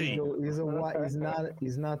Kelce.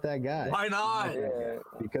 He's not that guy. Why not? Yeah.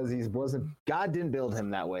 Because God didn't build him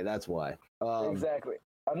that way. That's why. Exactly.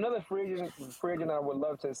 Another free agent I would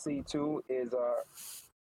love to see too is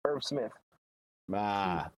Irv Smith.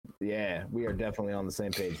 Yeah, we are definitely on the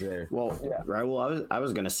same page there. Well, yeah. Right. Well, I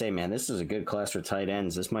was gonna say, man, this is a good class for tight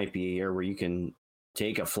ends. This might be a year where you can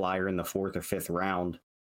take a flyer in the 4th or 5th round.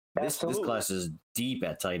 This class is deep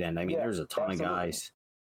at tight end. I mean, there's a ton of guys.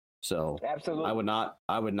 So absolutely,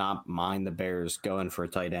 I would not mind the Bears going for a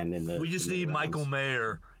tight end in the. We just need Michael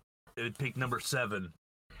Mayer at pick number 7.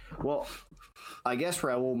 Well, I guess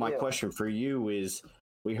Raul, my question for you is: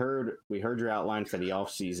 we heard your outline for the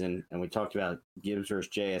offseason, and we talked about Gibbs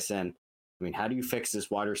versus JSN. I mean, how do you fix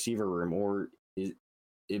this wide receiver room, or it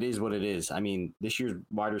is what it is? I mean, this year's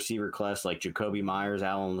wide receiver class, like Jacoby Myers,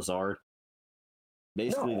 Allen Lazard,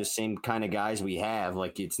 basically the same kind of guys we have.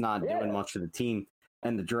 Like, it's not doing much for the team.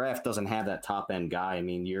 And the draft doesn't have that top end guy. I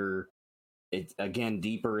mean, it's again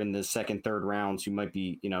deeper in the 2nd, 3rd rounds who might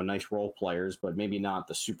be, nice role players, but maybe not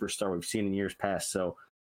the superstar we've seen in years past. So,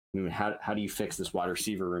 I mean, how do you fix this wide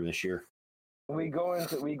receiver room this year? We go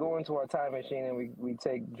into our time machine and we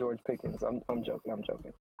take George Pickens. I'm joking.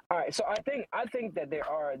 All right, so I think that there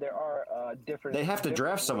are different. They have to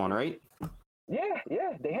draft someone, right? Yeah,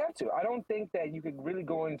 they have to. I don't think that you could really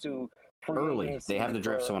go into free early. agency They have to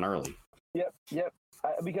draft someone early. Yep.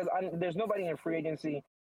 Because there's nobody in free agency.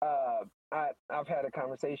 I've had a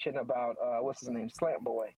conversation about what's his name, Slant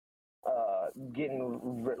Boy,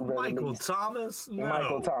 getting Michael Thomas. No.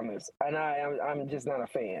 Michael Thomas, and I'm just not a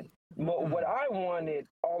fan. What I wanted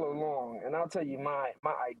all along, and I'll tell you my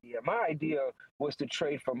idea. My idea was to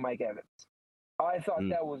trade for Mike Evans. I thought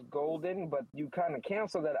that was golden, but you kind of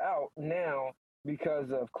cancel that out now because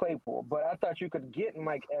of Claypool. But I thought you could get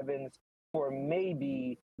Mike Evans for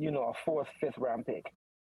maybe, a 4th, 5th round pick.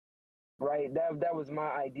 Right? That was my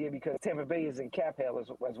idea because Tampa Bay is in cap hell as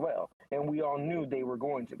well. And we all knew they were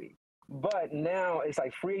going to be. But now it's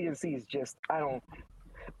like free agency is just, outside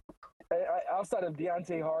of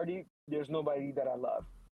Deontay Hardy, there's nobody that I love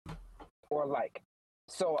or like.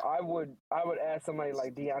 So I would add somebody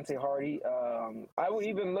like Deontay Hardy. I would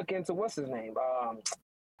even look into what's his name?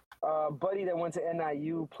 Buddy that went to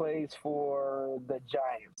NIU plays for the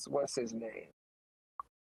Giants. What's his name?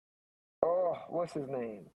 Oh, what's his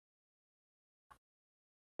name?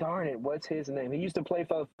 Darn it, what's his name? He used to play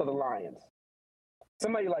for the Lions.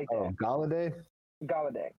 Somebody like that. Galladay?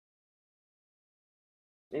 Galladay.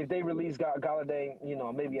 If they release Galladay,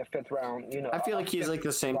 maybe a 5th round, I feel like he's like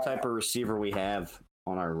the same type of receiver we have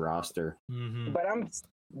on our roster. Mm-hmm. But I'm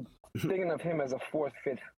thinking of him as a 4th,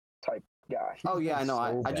 5th type guy. Oh yeah, I know.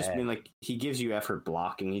 so I just bad. mean like he gives you effort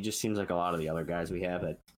blocking. He just seems like a lot of the other guys we have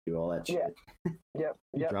that do all that shit. Yep.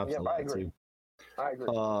 He drops a lot I agree. too. I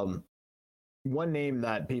agree. One name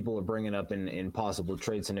that people are bringing up in possible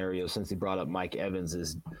trade scenarios since he brought up Mike Evans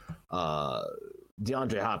is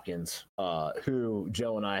DeAndre Hopkins, who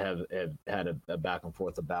Joe and I have had a back and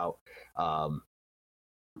forth about. I'm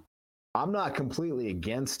not completely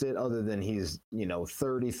against it other than he's,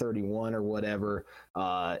 30, 31 or whatever.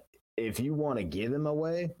 If you want to give him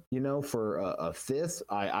away, for a 5th,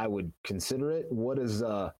 I would consider it. What's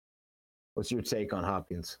your take on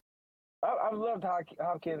Hopkins? I've loved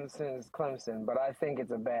Hopkins since Clemson, but I think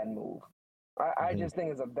it's a bad move. I just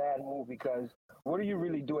think it's a bad move because what are you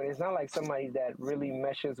really doing? It's not like somebody that really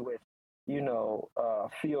meshes with,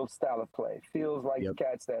 Fields' style of play. Fields like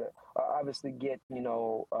cats that obviously get,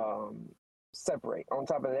 separate. On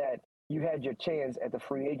top of that, you had your chance at the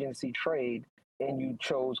free agency trade and you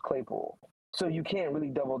chose Claypool. So you can't really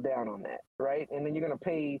double down on that, right? And then you're going to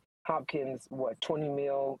pay Hopkins, what, $20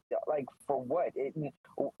 million? Like, for what?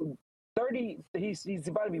 30, he's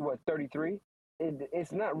about to be, 33?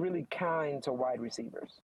 It's not really kind to wide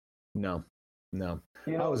receivers. No. Yeah,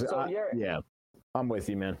 I'm with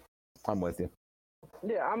you, man. I'm with you.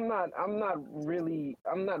 Yeah, I'm not really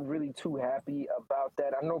too happy about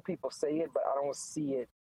that. I know people say it, but I don't see it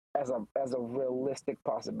as a realistic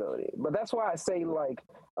possibility. But that's why I say Mike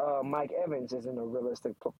Evans isn't a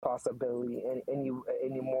realistic possibility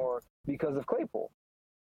anymore because of Claypool.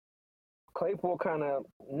 Claypool kind of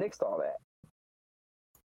nixed all that.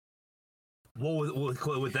 Well,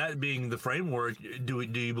 with that being the framework, do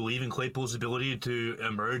you believe in Claypool's ability to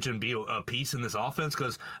emerge and be a piece in this offense?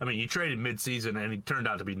 Because, you traded midseason and he turned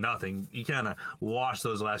out to be nothing. You kind of watched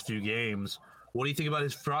those last few games. What do you think about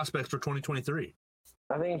his prospects for 2023?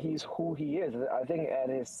 I think he's who he is. I think at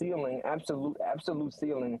his ceiling, absolute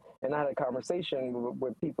ceiling, and I had a conversation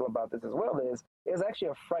with people about this as well, is actually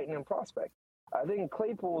a frightening prospect. I think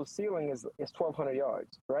Claypool's ceiling is 1,200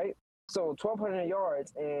 yards, right? So 1,200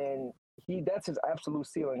 yards, and that's his absolute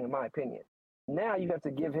ceiling, in my opinion. Now you have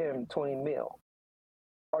to give him $20 million.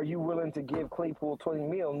 Are you willing to give Claypool $20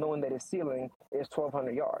 million knowing that his ceiling is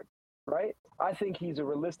 1,200 yards, right? I think he's a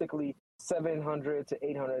realistically 700 to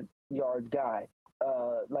 800 yard guy,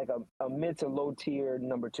 like a mid to low tier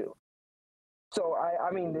number 2. So I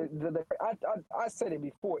said it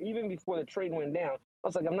before, even before the trade went down. I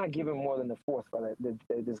was like, I'm not giving more than the 4th for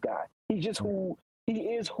this guy. He's just who he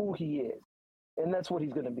is. And that's what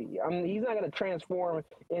he's going to be. He's not going to transform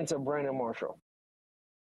into Brandon Marshall.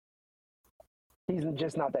 He's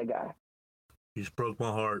just not that guy. You just broke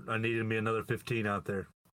my heart. I needed me another 15 out there.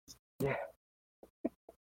 Yeah.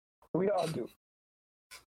 We all do.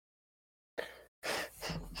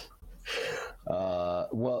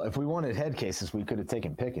 Well, if we wanted head cases, we could have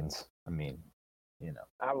taken Pickens.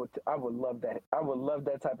 I would love that. I would love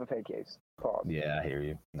that type of head case. Pause. Yeah, I hear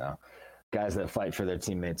you. No, guys that fight for their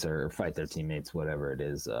teammates or fight their teammates, whatever it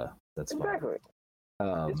is, that's exactly.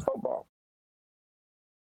 Fine. It's football.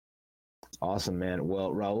 Awesome, man.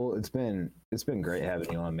 Well, Raul, it's been great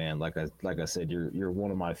having you on, man. Like I said, you're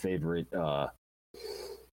one of my favorite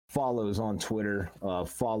follows on Twitter.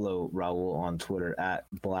 Follow Raul on Twitter at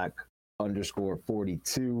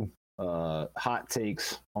 @black_42. Hot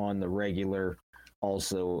takes on the regular.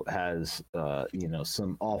 Also has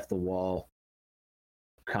some off the wall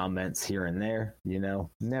comments here and there.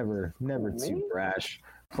 Never too brash.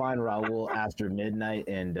 Find Raul after midnight,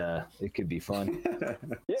 and it could be fun.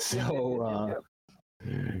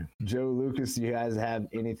 Joe, Lucas, do you guys have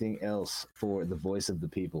anything else for the voice of the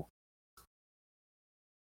people?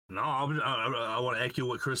 No, I want to echo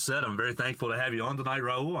what Chris said. I'm very thankful to have you on tonight,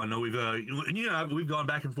 Raul. I know we've gone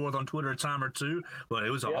back and forth on Twitter a time or two, but it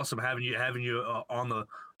was awesome having you on the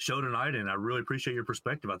show tonight, and I really appreciate your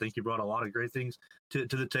perspective. I think you brought a lot of great things to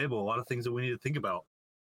the table, a lot of things that we need to think about.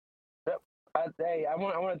 Yep. I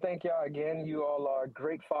want to thank y'all again. You all are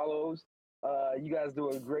great follows. You guys do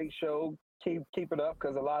a great show. Keep it up,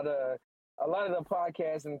 because a lot of the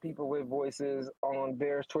podcasts and people with voices on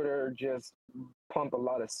Bears Twitter just pump a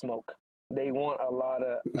lot of smoke. They want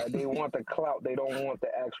they want the clout. They don't want the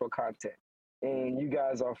actual content. And you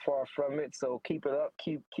guys are far from it. So keep it up.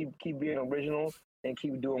 Keep being original. and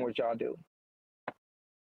keep doing what y'all do.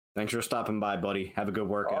 Thanks for stopping by, buddy. Have a good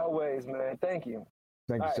workout. Always, man. Thank you.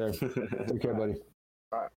 Thank you, All sir. Take care, buddy.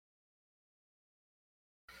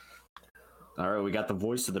 All right, we got the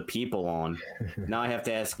voice of the people on. Now I have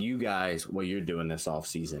to ask you guys what you're doing this off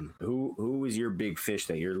season. Who is your big fish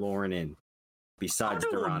that you're luring in besides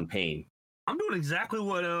Deron Payne? I'm doing exactly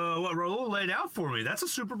what Raul laid out for me. That's a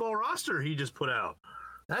Super Bowl roster he just put out.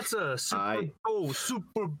 That's a Super Bowl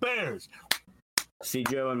Super Bears. See,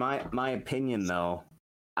 Joe, in my opinion, though,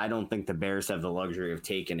 I don't think the Bears have the luxury of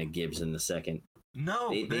taking a Gibbs in the second. No,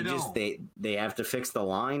 they don't. They have to fix the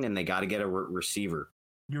line, and they got to get a receiver.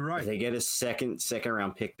 You're right. If they get a second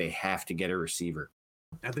round pick, they have to get a receiver.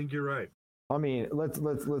 I think you're right. I mean, let's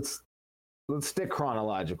stick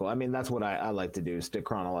chronological. I mean, that's what I like to do, stick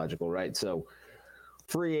chronological, right? So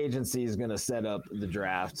free agency is going to set up the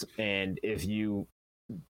draft, and if you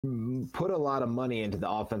put a lot of money into the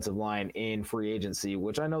offensive line in free agency,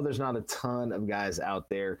 which I know there's not a ton of guys out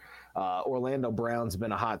there. Orlando Brown's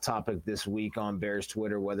been a hot topic this week on Bears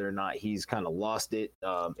Twitter, whether or not he's kind of lost it,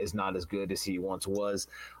 is not as good as he once was.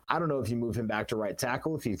 I don't know if you move him back to right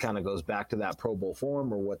tackle, if he kind of goes back to that Pro Bowl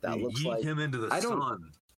form or what that looks like. Him into the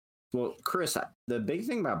sun. Well, Chris, the big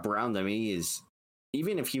thing about Brown to me is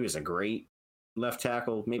even if he was a great left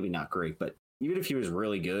tackle, maybe not great, but even if he was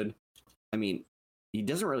really good, I mean, he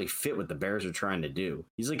doesn't really fit what the Bears are trying to do.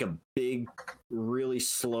 He's like a big, really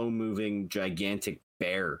slow-moving, gigantic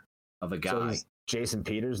bear of a guy. So he's Jason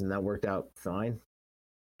Peters, and that worked out fine.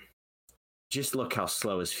 Just look how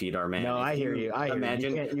slow his feet are, man. No, I hear you. I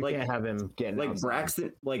imagine hear you. You can't have him getting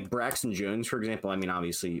Braxton Jones, for example. I mean,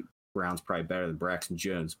 obviously, Brown's probably better than Braxton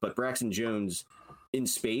Jones, but Braxton Jones in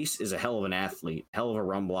space is a hell of an athlete, hell of a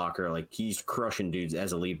run blocker. Like, he's crushing dudes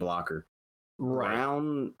as a lead blocker. Right.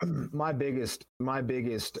 Brown, my biggest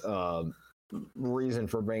reason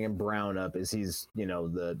for bringing Brown up is he's,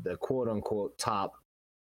 the quote unquote top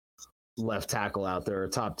left tackle out there, or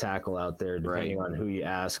top tackle out there, depending on who you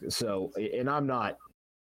ask. So, and I'm not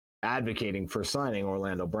advocating for signing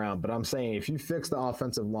Orlando Brown, but I'm saying if you fix the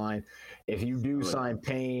offensive line, if you do sign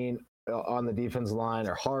Payne on the defensive line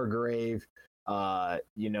or Hargrave,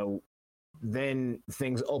 then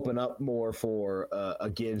things open up more for a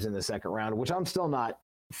Gibbs in the second round, which I'm still not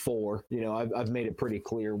for. I've made it pretty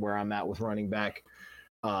clear where I'm at with running back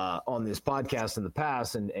on this podcast in the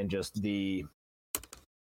past, and just the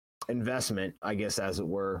investment, I guess, as it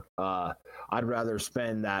were. I'd rather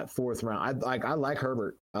spend that fourth round. I like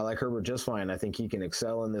Herbert. I like Herbert just fine. I think he can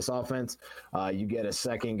excel in this offense. You get a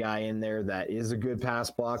second guy in there that is a good pass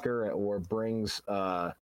blocker or brings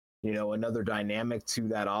another dynamic to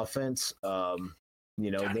that offense.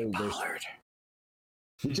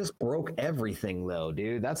 He just broke everything, though,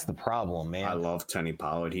 dude. That's the problem, man. I love Tony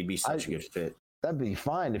Pollard. He'd be such a good fit. That'd be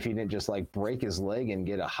fine if he didn't just break his leg and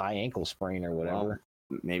get a high ankle sprain or whatever.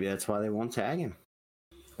 Well, maybe that's why they won't tag him.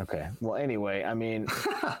 Okay. Well, anyway, I mean,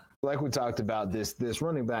 like we talked about, this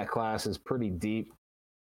running back class is pretty deep.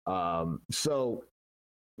 So.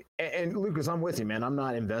 And Lucas, I'm with you, man. I'm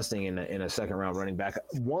not investing in a second round running back.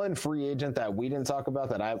 One free agent that we didn't talk about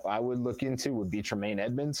that I would look into would be Tremaine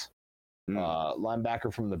Edmonds,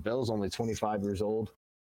 linebacker from the Bills, only 25 years old.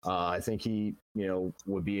 I think he,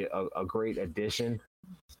 would be a great addition.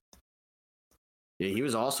 Yeah, he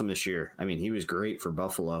was awesome this year. I mean, he was great for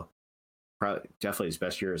Buffalo. Probably, definitely his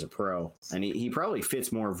best year as a pro, and he probably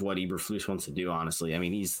fits more of what Eberflus wants to do. Honestly, I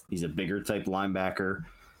mean, he's a bigger type linebacker.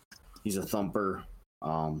 He's a thumper.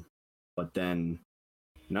 But then,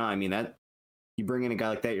 no, I mean, that you bring in a guy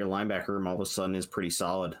like that, your linebacker room all of a sudden is pretty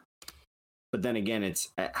solid. But then again, it's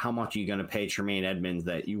how much are you going to pay Tremaine Edmonds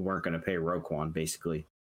that you weren't going to pay Roquan, basically?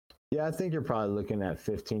 Yeah, I think you're probably looking at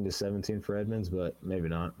 15 to 17 for Edmonds, but maybe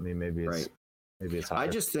not. I mean, maybe it's higher.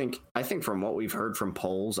 I think from what we've heard from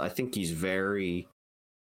polls, I think he's very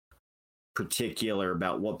particular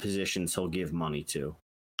about what positions he'll give money to.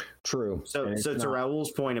 True. So to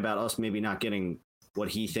Raul's point about us maybe not getting what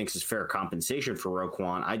he thinks is fair compensation for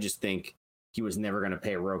Roquan, I just think he was never going to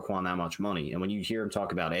pay Roquan that much money. And when you hear him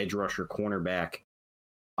talk about edge rusher, cornerback,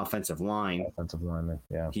 offensive lineman,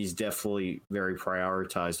 yeah, he's definitely very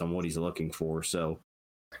prioritized on what he's looking for. So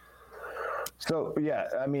yeah,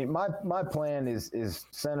 I mean, my plan is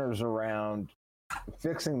centers around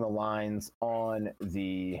fixing the lines on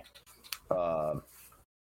the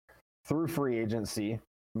through free agency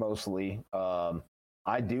mostly.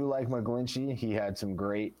 I do like McGlinchey. He had some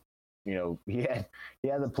great, he had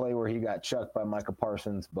the play where he got chucked by Micah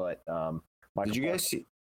Parsons, but did you guys see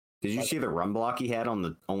the run block he had on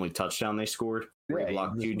the only touchdown they scored? Yeah, he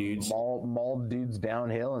blocked two dudes, mauled dudes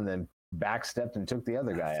downhill, and then backstepped and took the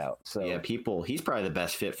other guy out. So yeah, he's probably the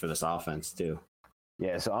best fit for this offense too.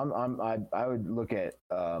 Yeah, so I would look at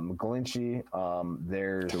McGlinchey.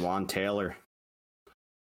 There's Jawan Taylor.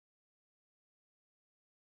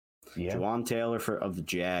 yeah, Jawan Taylor of the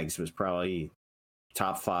Jags was probably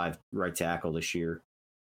top 5 right tackle this year,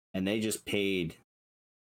 and they just paid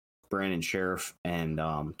Brandon Sheriff and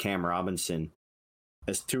Cam Robinson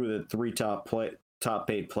as 2 of the 3 top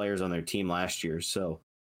paid players on their team last year. So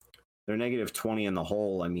they're negative 20 in the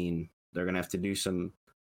hole. I mean, they're going to have to do some.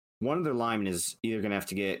 One of their linemen is either going to have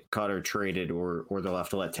to get cut or traded, or they'll have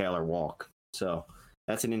to let Taylor walk. So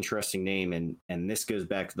that's an interesting name, and this goes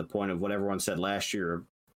back to the point of what everyone said last year.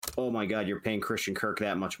 Oh my God, you're paying Christian Kirk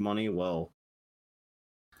that much money? Well,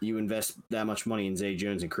 you invest that much money in Zay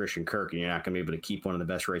Jones and Christian Kirk, and you're not going to be able to keep one of the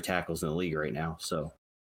best right tackles in the league right now. So,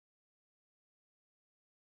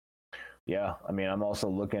 yeah. I mean, I'm also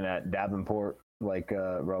looking at Davenport, like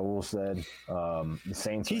Raul said. The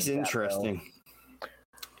Saints. he's interesting.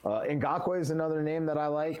 Ngakoue is another name that I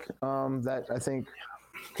like. That I think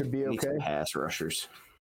could be Need some okay. pass rushers.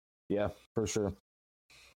 Yeah, for sure.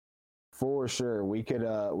 For sure, we could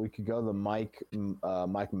go the Mike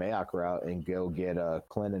Mayock route and go get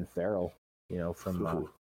Clinton Farrell, from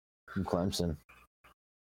Clemson.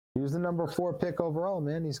 He was the number 4 pick overall,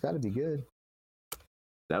 man. He's got to be good.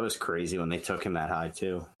 That was crazy when they took him that high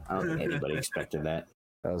too. I don't think anybody expected that.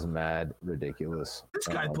 That was mad ridiculous. This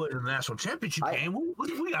guy put in the national championship game.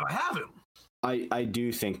 We gotta have him. I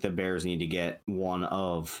do think the Bears need to get one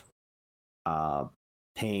of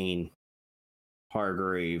Payne,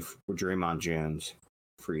 Hargrave, or Draymond Jones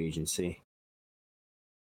free agency.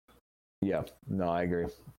 Yeah, no, I agree.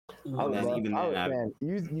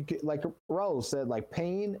 You could, like Raul said, like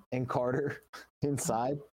Payne and Carter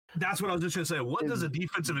inside. That's what I was just gonna say. What does a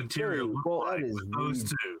defensive interior look like that is with those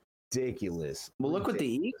two? ridiculous. Well, look what the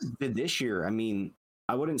Eagles did this year. I mean,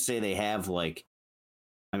 I wouldn't say they have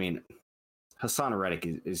Hassan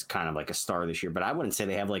Reddick is kind of like a star this year, but I wouldn't say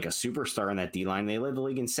they have like a superstar in that D-line. They led the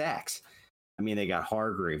league in sacks. I mean, they got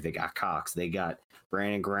Hargrave, they got Cox, they got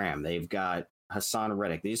Brandon Graham, they've got Hassan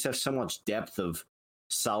Reddick. They just have so much depth of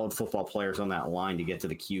solid football players on that line to get to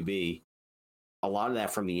the QB. A lot of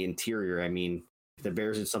that from the interior. I mean, if the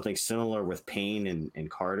Bears did something similar with Payne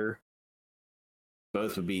and Carter,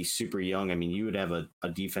 both would be super young. I mean, you would have a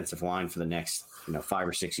defensive line for the next 5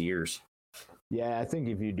 or 6 years. Yeah, I think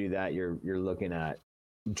if you do that, you're looking at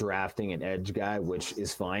drafting an edge guy, which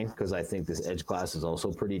is fine because I think this edge class is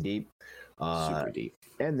also pretty deep. Super deep.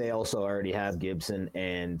 And they also already have Gibson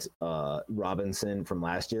and Robinson from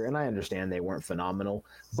last year. And I understand they weren't phenomenal,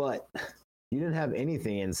 but you didn't have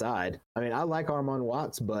anything inside. I mean, I like Armon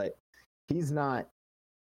Watts, but he's not.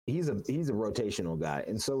 He's a rotational guy,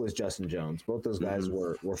 and so is Justin Jones. Both those guys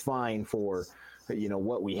were fine for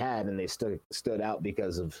what we had, and they stood out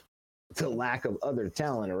because of the lack of other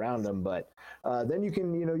talent around them. But then you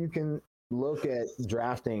can look at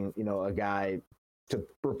drafting a guy to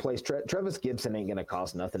replace Travis Gibson. Ain't gonna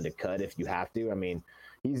cost nothing to cut if you have to. I mean,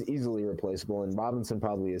 he's easily replaceable, and Robinson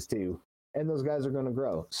probably is too. And those guys are gonna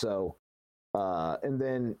grow. So and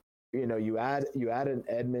then you add an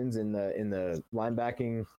Edmonds in the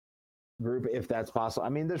linebacking group if that's possible. I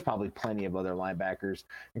mean, there's probably plenty of other linebackers.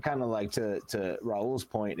 And kind of like to Raul's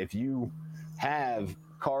point, if you have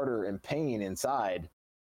Carter and Payne inside,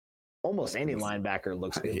 almost any linebacker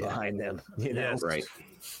looks good behind them. Right.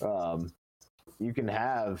 You can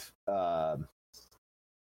have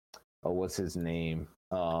what's his name?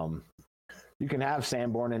 You can have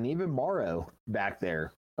Sanborn and even Morrow back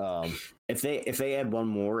there. If they had one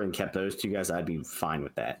more and kept those 2 guys, I'd be fine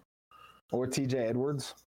with that. Or TJ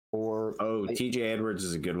Edwards, or TJ Edwards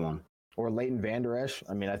is a good one. Or Leighton Vander Esch.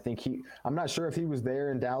 I mean, I think I'm not sure if he was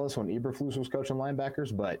there in Dallas when Eberflus was coaching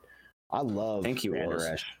linebackers, but I think Vander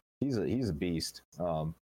Esch. He's a beast.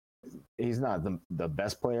 He's not the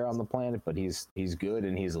best player on the planet, but he's good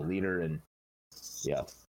and he's a leader, and yeah.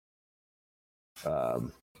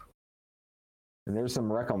 And there's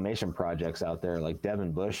some reclamation projects out there, like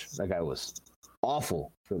Devin Bush. That guy was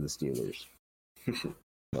awful for the Steelers.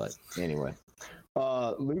 But anyway,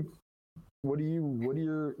 Luke,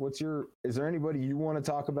 is there anybody you want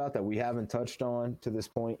to talk about that we haven't touched on to this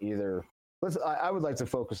point? Either I would like to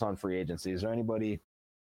focus on free agency. Is there anybody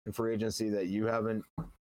in free agency that you haven't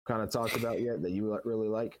kind of talked about yet that you really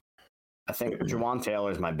like? I think Jawan Taylor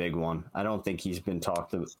is my big one. I don't think he's been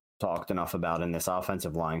talked enough about in this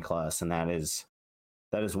offensive line class, and that is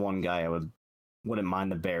one guy I wouldn't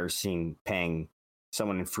mind the Bears paying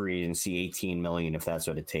someone in free agency $18 million if that's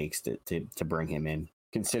what it takes to bring him in,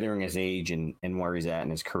 considering his age and where he's at in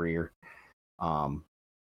his career. I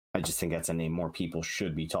just think that's a name more people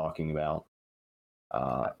should be talking about.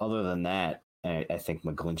 Other than that, And I think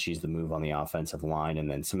McGlinchey's the move on the offensive line, and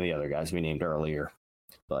then some of the other guys we named earlier.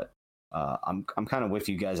 But I'm kind of with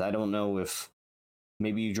you guys. I don't know if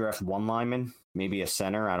maybe you draft one lineman, maybe a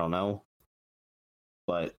center. I don't know.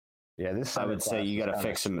 But yeah, this I would say you got to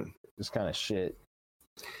fix him. This kind of shit.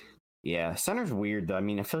 Yeah, center's weird though. I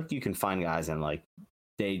mean, I feel like you can find guys in like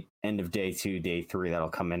end of day 2, day 3 that'll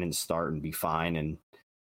come in and start and be fine, and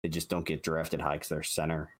they just don't get drafted high because they're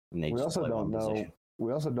center. And they We just also play don't one know. position.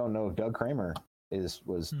 We also don't know if Doug Kramer was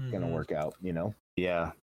going to work out. You know,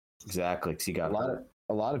 Yeah, exactly. Because he got hurt.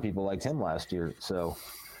 a lot of people liked him last year. So,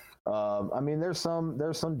 I mean, there's some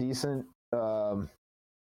decent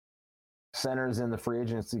centers in the free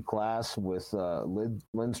agency class with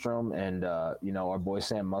Lindstrom and our boy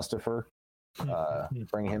Sam Mustafer.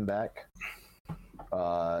 Bring him back.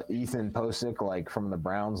 Ethan Posick, like from the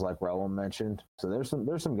Browns, like Raul mentioned. So there's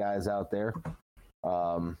some guys out there.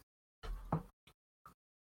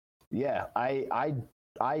 Yeah, I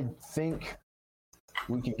think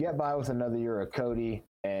we could get by with another year of Cody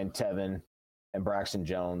and Tevin and Braxton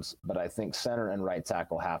Jones, but I think center and right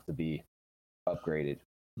tackle have to be upgraded.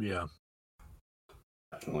 Yeah.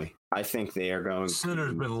 Definitely. I think they are going.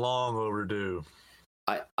 Center's been long overdue.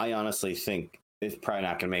 I honestly think it's probably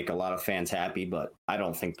not going to make a lot of fans happy, but I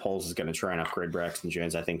don't think Poles is going to try and upgrade Braxton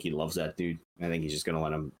Jones. I think he loves that dude. I think he's just going to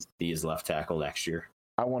let him be his left tackle next year.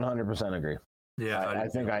 I 100% agree. Yeah, I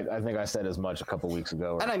think I said as much a couple weeks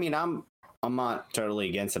ago. And I mean, I'm not totally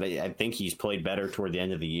against it. I think he's played better toward the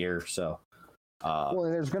end of the year. So, well,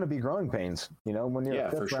 there's going to be growing pains, when you're a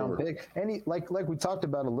for fifth round sure. pick. And like we talked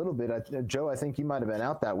about a little bit, Joe, I think you might have been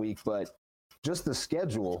out that week, but just the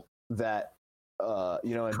schedule that,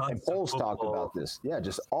 and Poles talked about this. Yeah,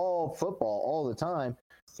 just all football all the time.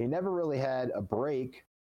 He never really had a break.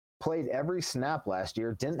 Played every snap last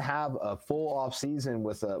year. Didn't have a full off season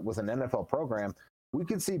with an NFL program. We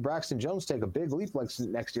could see Braxton Jones take a big leap like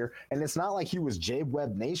next year, and it's not like he was Jabe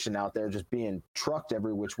Webb Nation out there just being trucked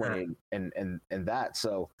every which way and that.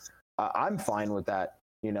 So I'm fine with that.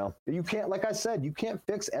 You can't, like I said, you can't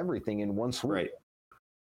fix everything in one swoop. Right.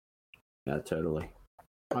 Yeah, totally.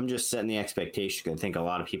 I'm just setting the expectation. I think a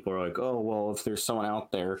lot of people are like, oh, well, if there's someone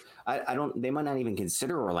out there, they might not even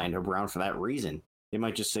consider Orlando Brown for that reason. They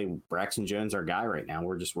might just say Braxton Jones, our guy right now.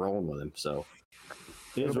 We're just rolling with him. So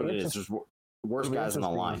it is what it is. There's worse guys on the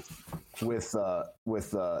line. With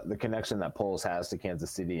the connection that Poles has to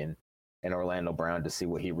Kansas City and Orlando Brown to see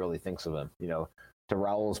what he really thinks of him. To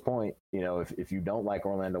Raul's point, if you don't like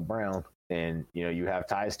Orlando Brown and, you have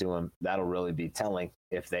ties to him, that'll really be telling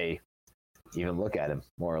if they even look at him,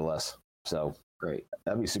 more or less. So Great.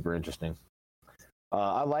 That'd be super interesting.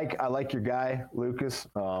 I like your guy, Lucas,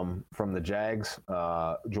 from the Jags,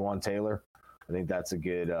 Juwan Taylor. I think that's a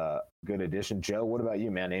good addition. Joe, what about you,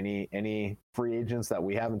 man? Any free agents that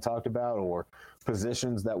we haven't talked about or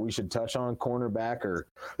positions that we should touch on? Cornerback or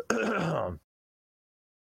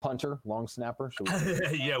punter, long snapper?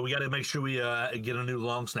 Yeah, we got to make sure we get a new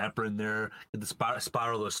long snapper in there. Get the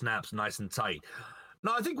spiral of snaps nice and tight.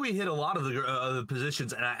 No, I think we hit a lot of the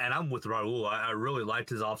positions, and I'm with Raul. I really liked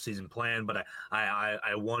his offseason plan, but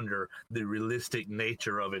I wonder the realistic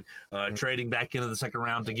nature of it. Trading back into the second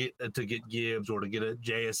round to get Gibbs or to get a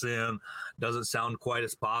JSN doesn't sound quite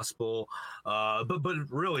as possible. But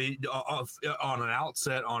really, on an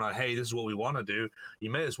outset, hey, this is what we want to do, you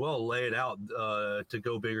may as well lay it out to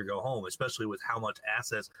go big or go home, especially with how much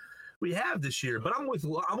assets we have this year. But I'm with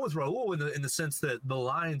Raul in the sense that the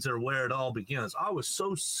Lions are where it all begins. I was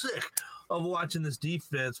so sick of watching this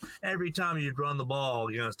defense. Every time you'd run the ball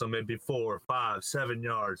against them, it'd be 4, 5, 7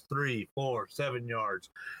 yards, 3, 4, 7 yards.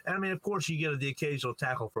 And I mean, of course, you get the occasional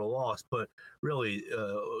tackle for a loss, but really,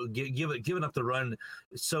 giving up the run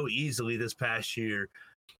so easily this past year,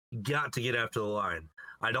 got to get after the line.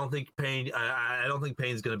 I don't think Payne's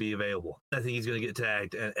going to be available. I think he's going to get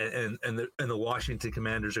tagged, and the Washington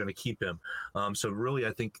Commanders are going to keep him. So really,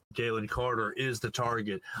 I think Jalen Carter is the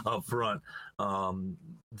target up front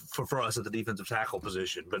for us at the defensive tackle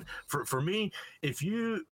position. But for me,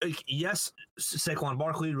 yes, Saquon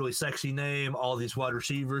Barkley, really sexy name. All these wide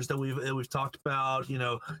receivers that we've talked about,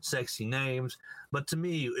 sexy names. But to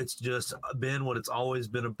me, it's just been what it's always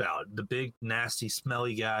been about. The big, nasty,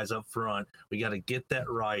 smelly guys up front. We got to get that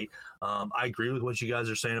right. I agree with what you guys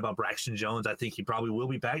are saying about Braxton Jones. I think he probably will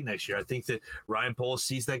be back next year. I think that Ryan Poles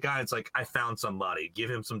sees that guy. It's like, I found somebody. Give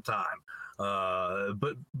him some time.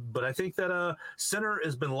 But I think that center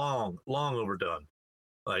has been long overdone.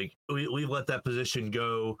 Like, we've let that position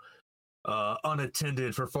go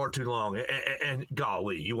unattended for far too long. And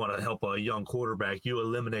golly, you want to help a young quarterback, you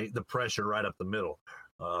eliminate the pressure right up the middle.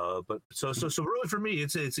 But so really for me,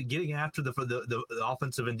 it's getting after the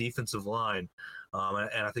offensive and defensive line,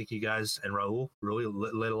 and I think you guys and Raul really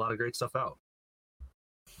laid a lot of great stuff out.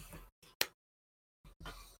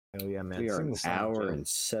 Oh yeah, man! We are an hour and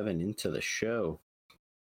 7 into the show.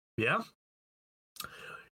 Yeah.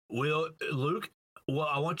 Well, Luke, what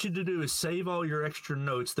I want you to do is save all your extra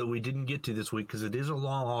notes that we didn't get to this week because it is a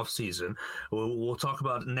long off season. We'll talk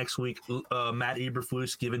about it next week. Matt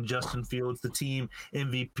Eberflus giving Justin Fields the team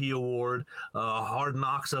MVP award. Hard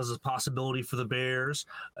Knocks as a possibility for the Bears,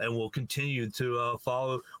 and we'll continue to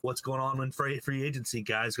follow what's going on in free agency.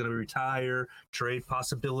 Guys going to retire, trade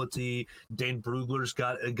possibility. Dane Brugler's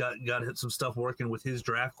got some stuff working with his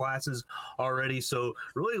draft classes already. So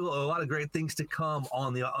really a lot of great things to come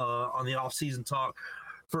on the off season talk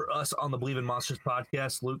for us on the Believe in Monsters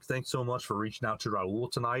podcast. Luke, thanks so much for reaching out to Raul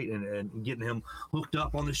tonight and getting him hooked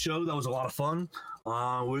up on the show. That was a lot of fun.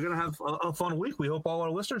 We're going to have a fun week. We hope all our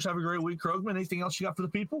listeners have a great week. Krogman, anything else you got for the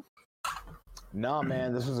people? No,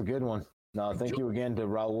 man, this was a good one. No, thank you again to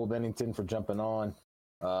Raul Bennington for jumping on.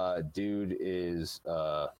 Dude is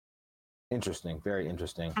interesting, very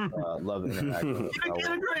interesting. Love it. In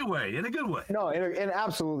a great way, in a good way. No, in an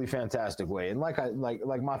absolutely fantastic way. And like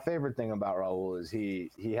my favorite thing about Raul is he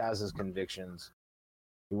has his convictions.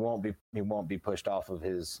 He won't be pushed off of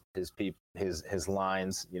his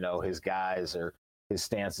lines, his guys or his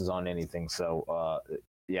stances on anything. So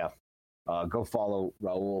go follow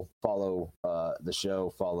Raul, follow the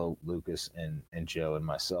show, follow Lucas and Joe and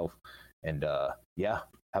myself, and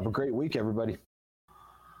have a great week, everybody.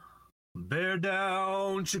 Bear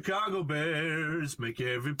down, Chicago Bears. Make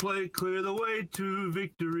every play, clear the way to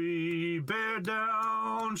victory. Bear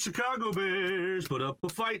down, Chicago Bears. Put up a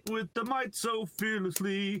fight with the might so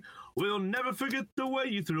fearlessly. We'll never forget the way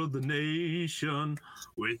you thrilled the nation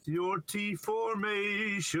with your T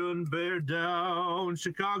formation. Bear down,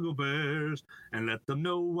 Chicago Bears, and let them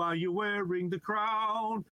know why you're wearing the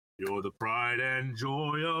crown. You're the pride and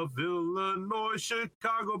joy of Illinois,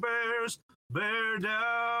 Chicago Bears. Bear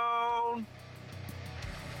down.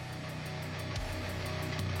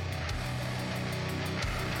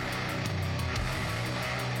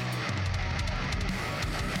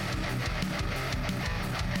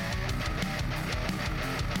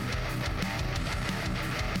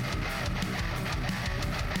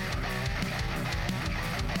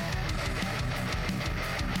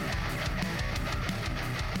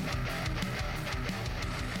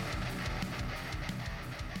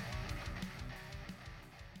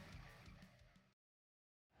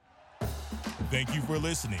 Thank you for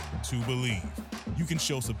listening to Believe. You can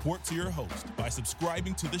show support to your host by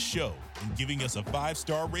subscribing to the show and giving us a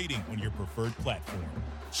 5-star rating on your preferred platform.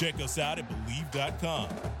 Check us out at Believe.com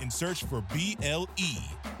and search for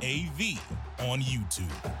BLEAV on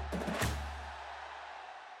YouTube.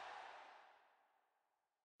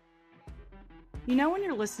 You know when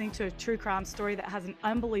you're listening to a true crime story that has an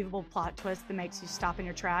unbelievable plot twist that makes you stop in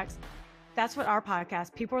your tracks? That's what our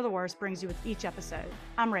podcast, People Are the Worst, brings you with each episode.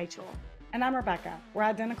 I'm Rachel. And I'm Rebecca. We're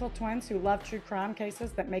identical twins who love true crime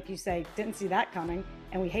cases that make you say, didn't see that coming,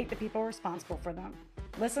 and we hate the people responsible for them.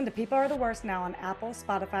 Listen to People Are the Worst now on Apple,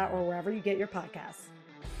 Spotify, or wherever you get your podcasts.